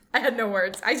 I had no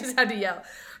words. I just had to yell.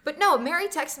 But no, Mary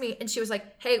texted me and she was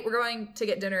like, hey, we're going to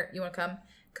get dinner. You want to come?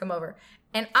 Come over.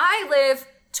 And I live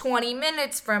 20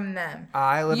 minutes from them.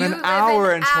 I live You an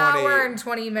hour and 20. hour and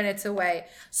 20 minutes away.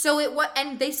 So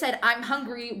and they said, I'm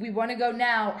hungry. We want to go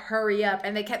now. Hurry up.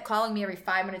 And they kept calling me every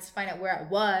 5 minutes to find out where I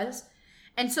was.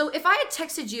 And so if I had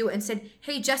texted you and said,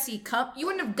 hey, Jesse, come, you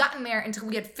wouldn't have gotten there until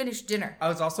we had finished dinner. I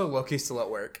was also low-key still at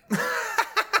work.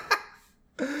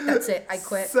 That's it. I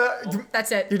quit.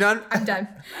 That's it. You done? I'm done.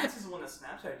 Max is the one that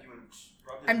Snapchatted you and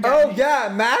rubbed I'm his done. Oh, yeah.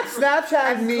 Max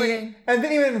Snapchatted I'm me quitting. and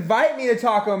didn't even invite me to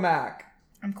Taco Mac.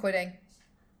 I'm quitting.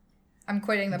 I'm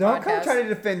quitting the Don't podcast. come trying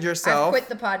to defend I yourself. quit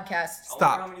the podcast. I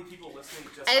Stop. wonder how many people listening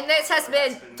just And saw this has Taco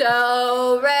been Mac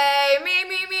Do, Re,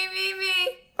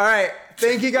 me. All right.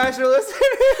 Thank you guys for listening.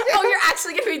 Oh, you're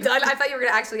actually going to be done? I thought you were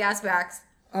going to actually ask Max.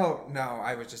 Oh, no.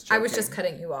 I was just joking. I was just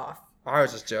cutting you off. I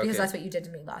was just joking. Because that's what you did to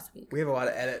me last week. We have a lot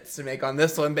of edits to make on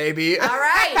this one, baby. All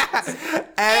right.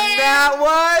 and that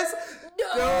was... Do,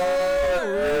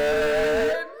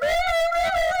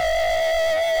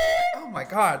 Oh, my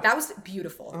God. That was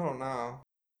beautiful. I don't know.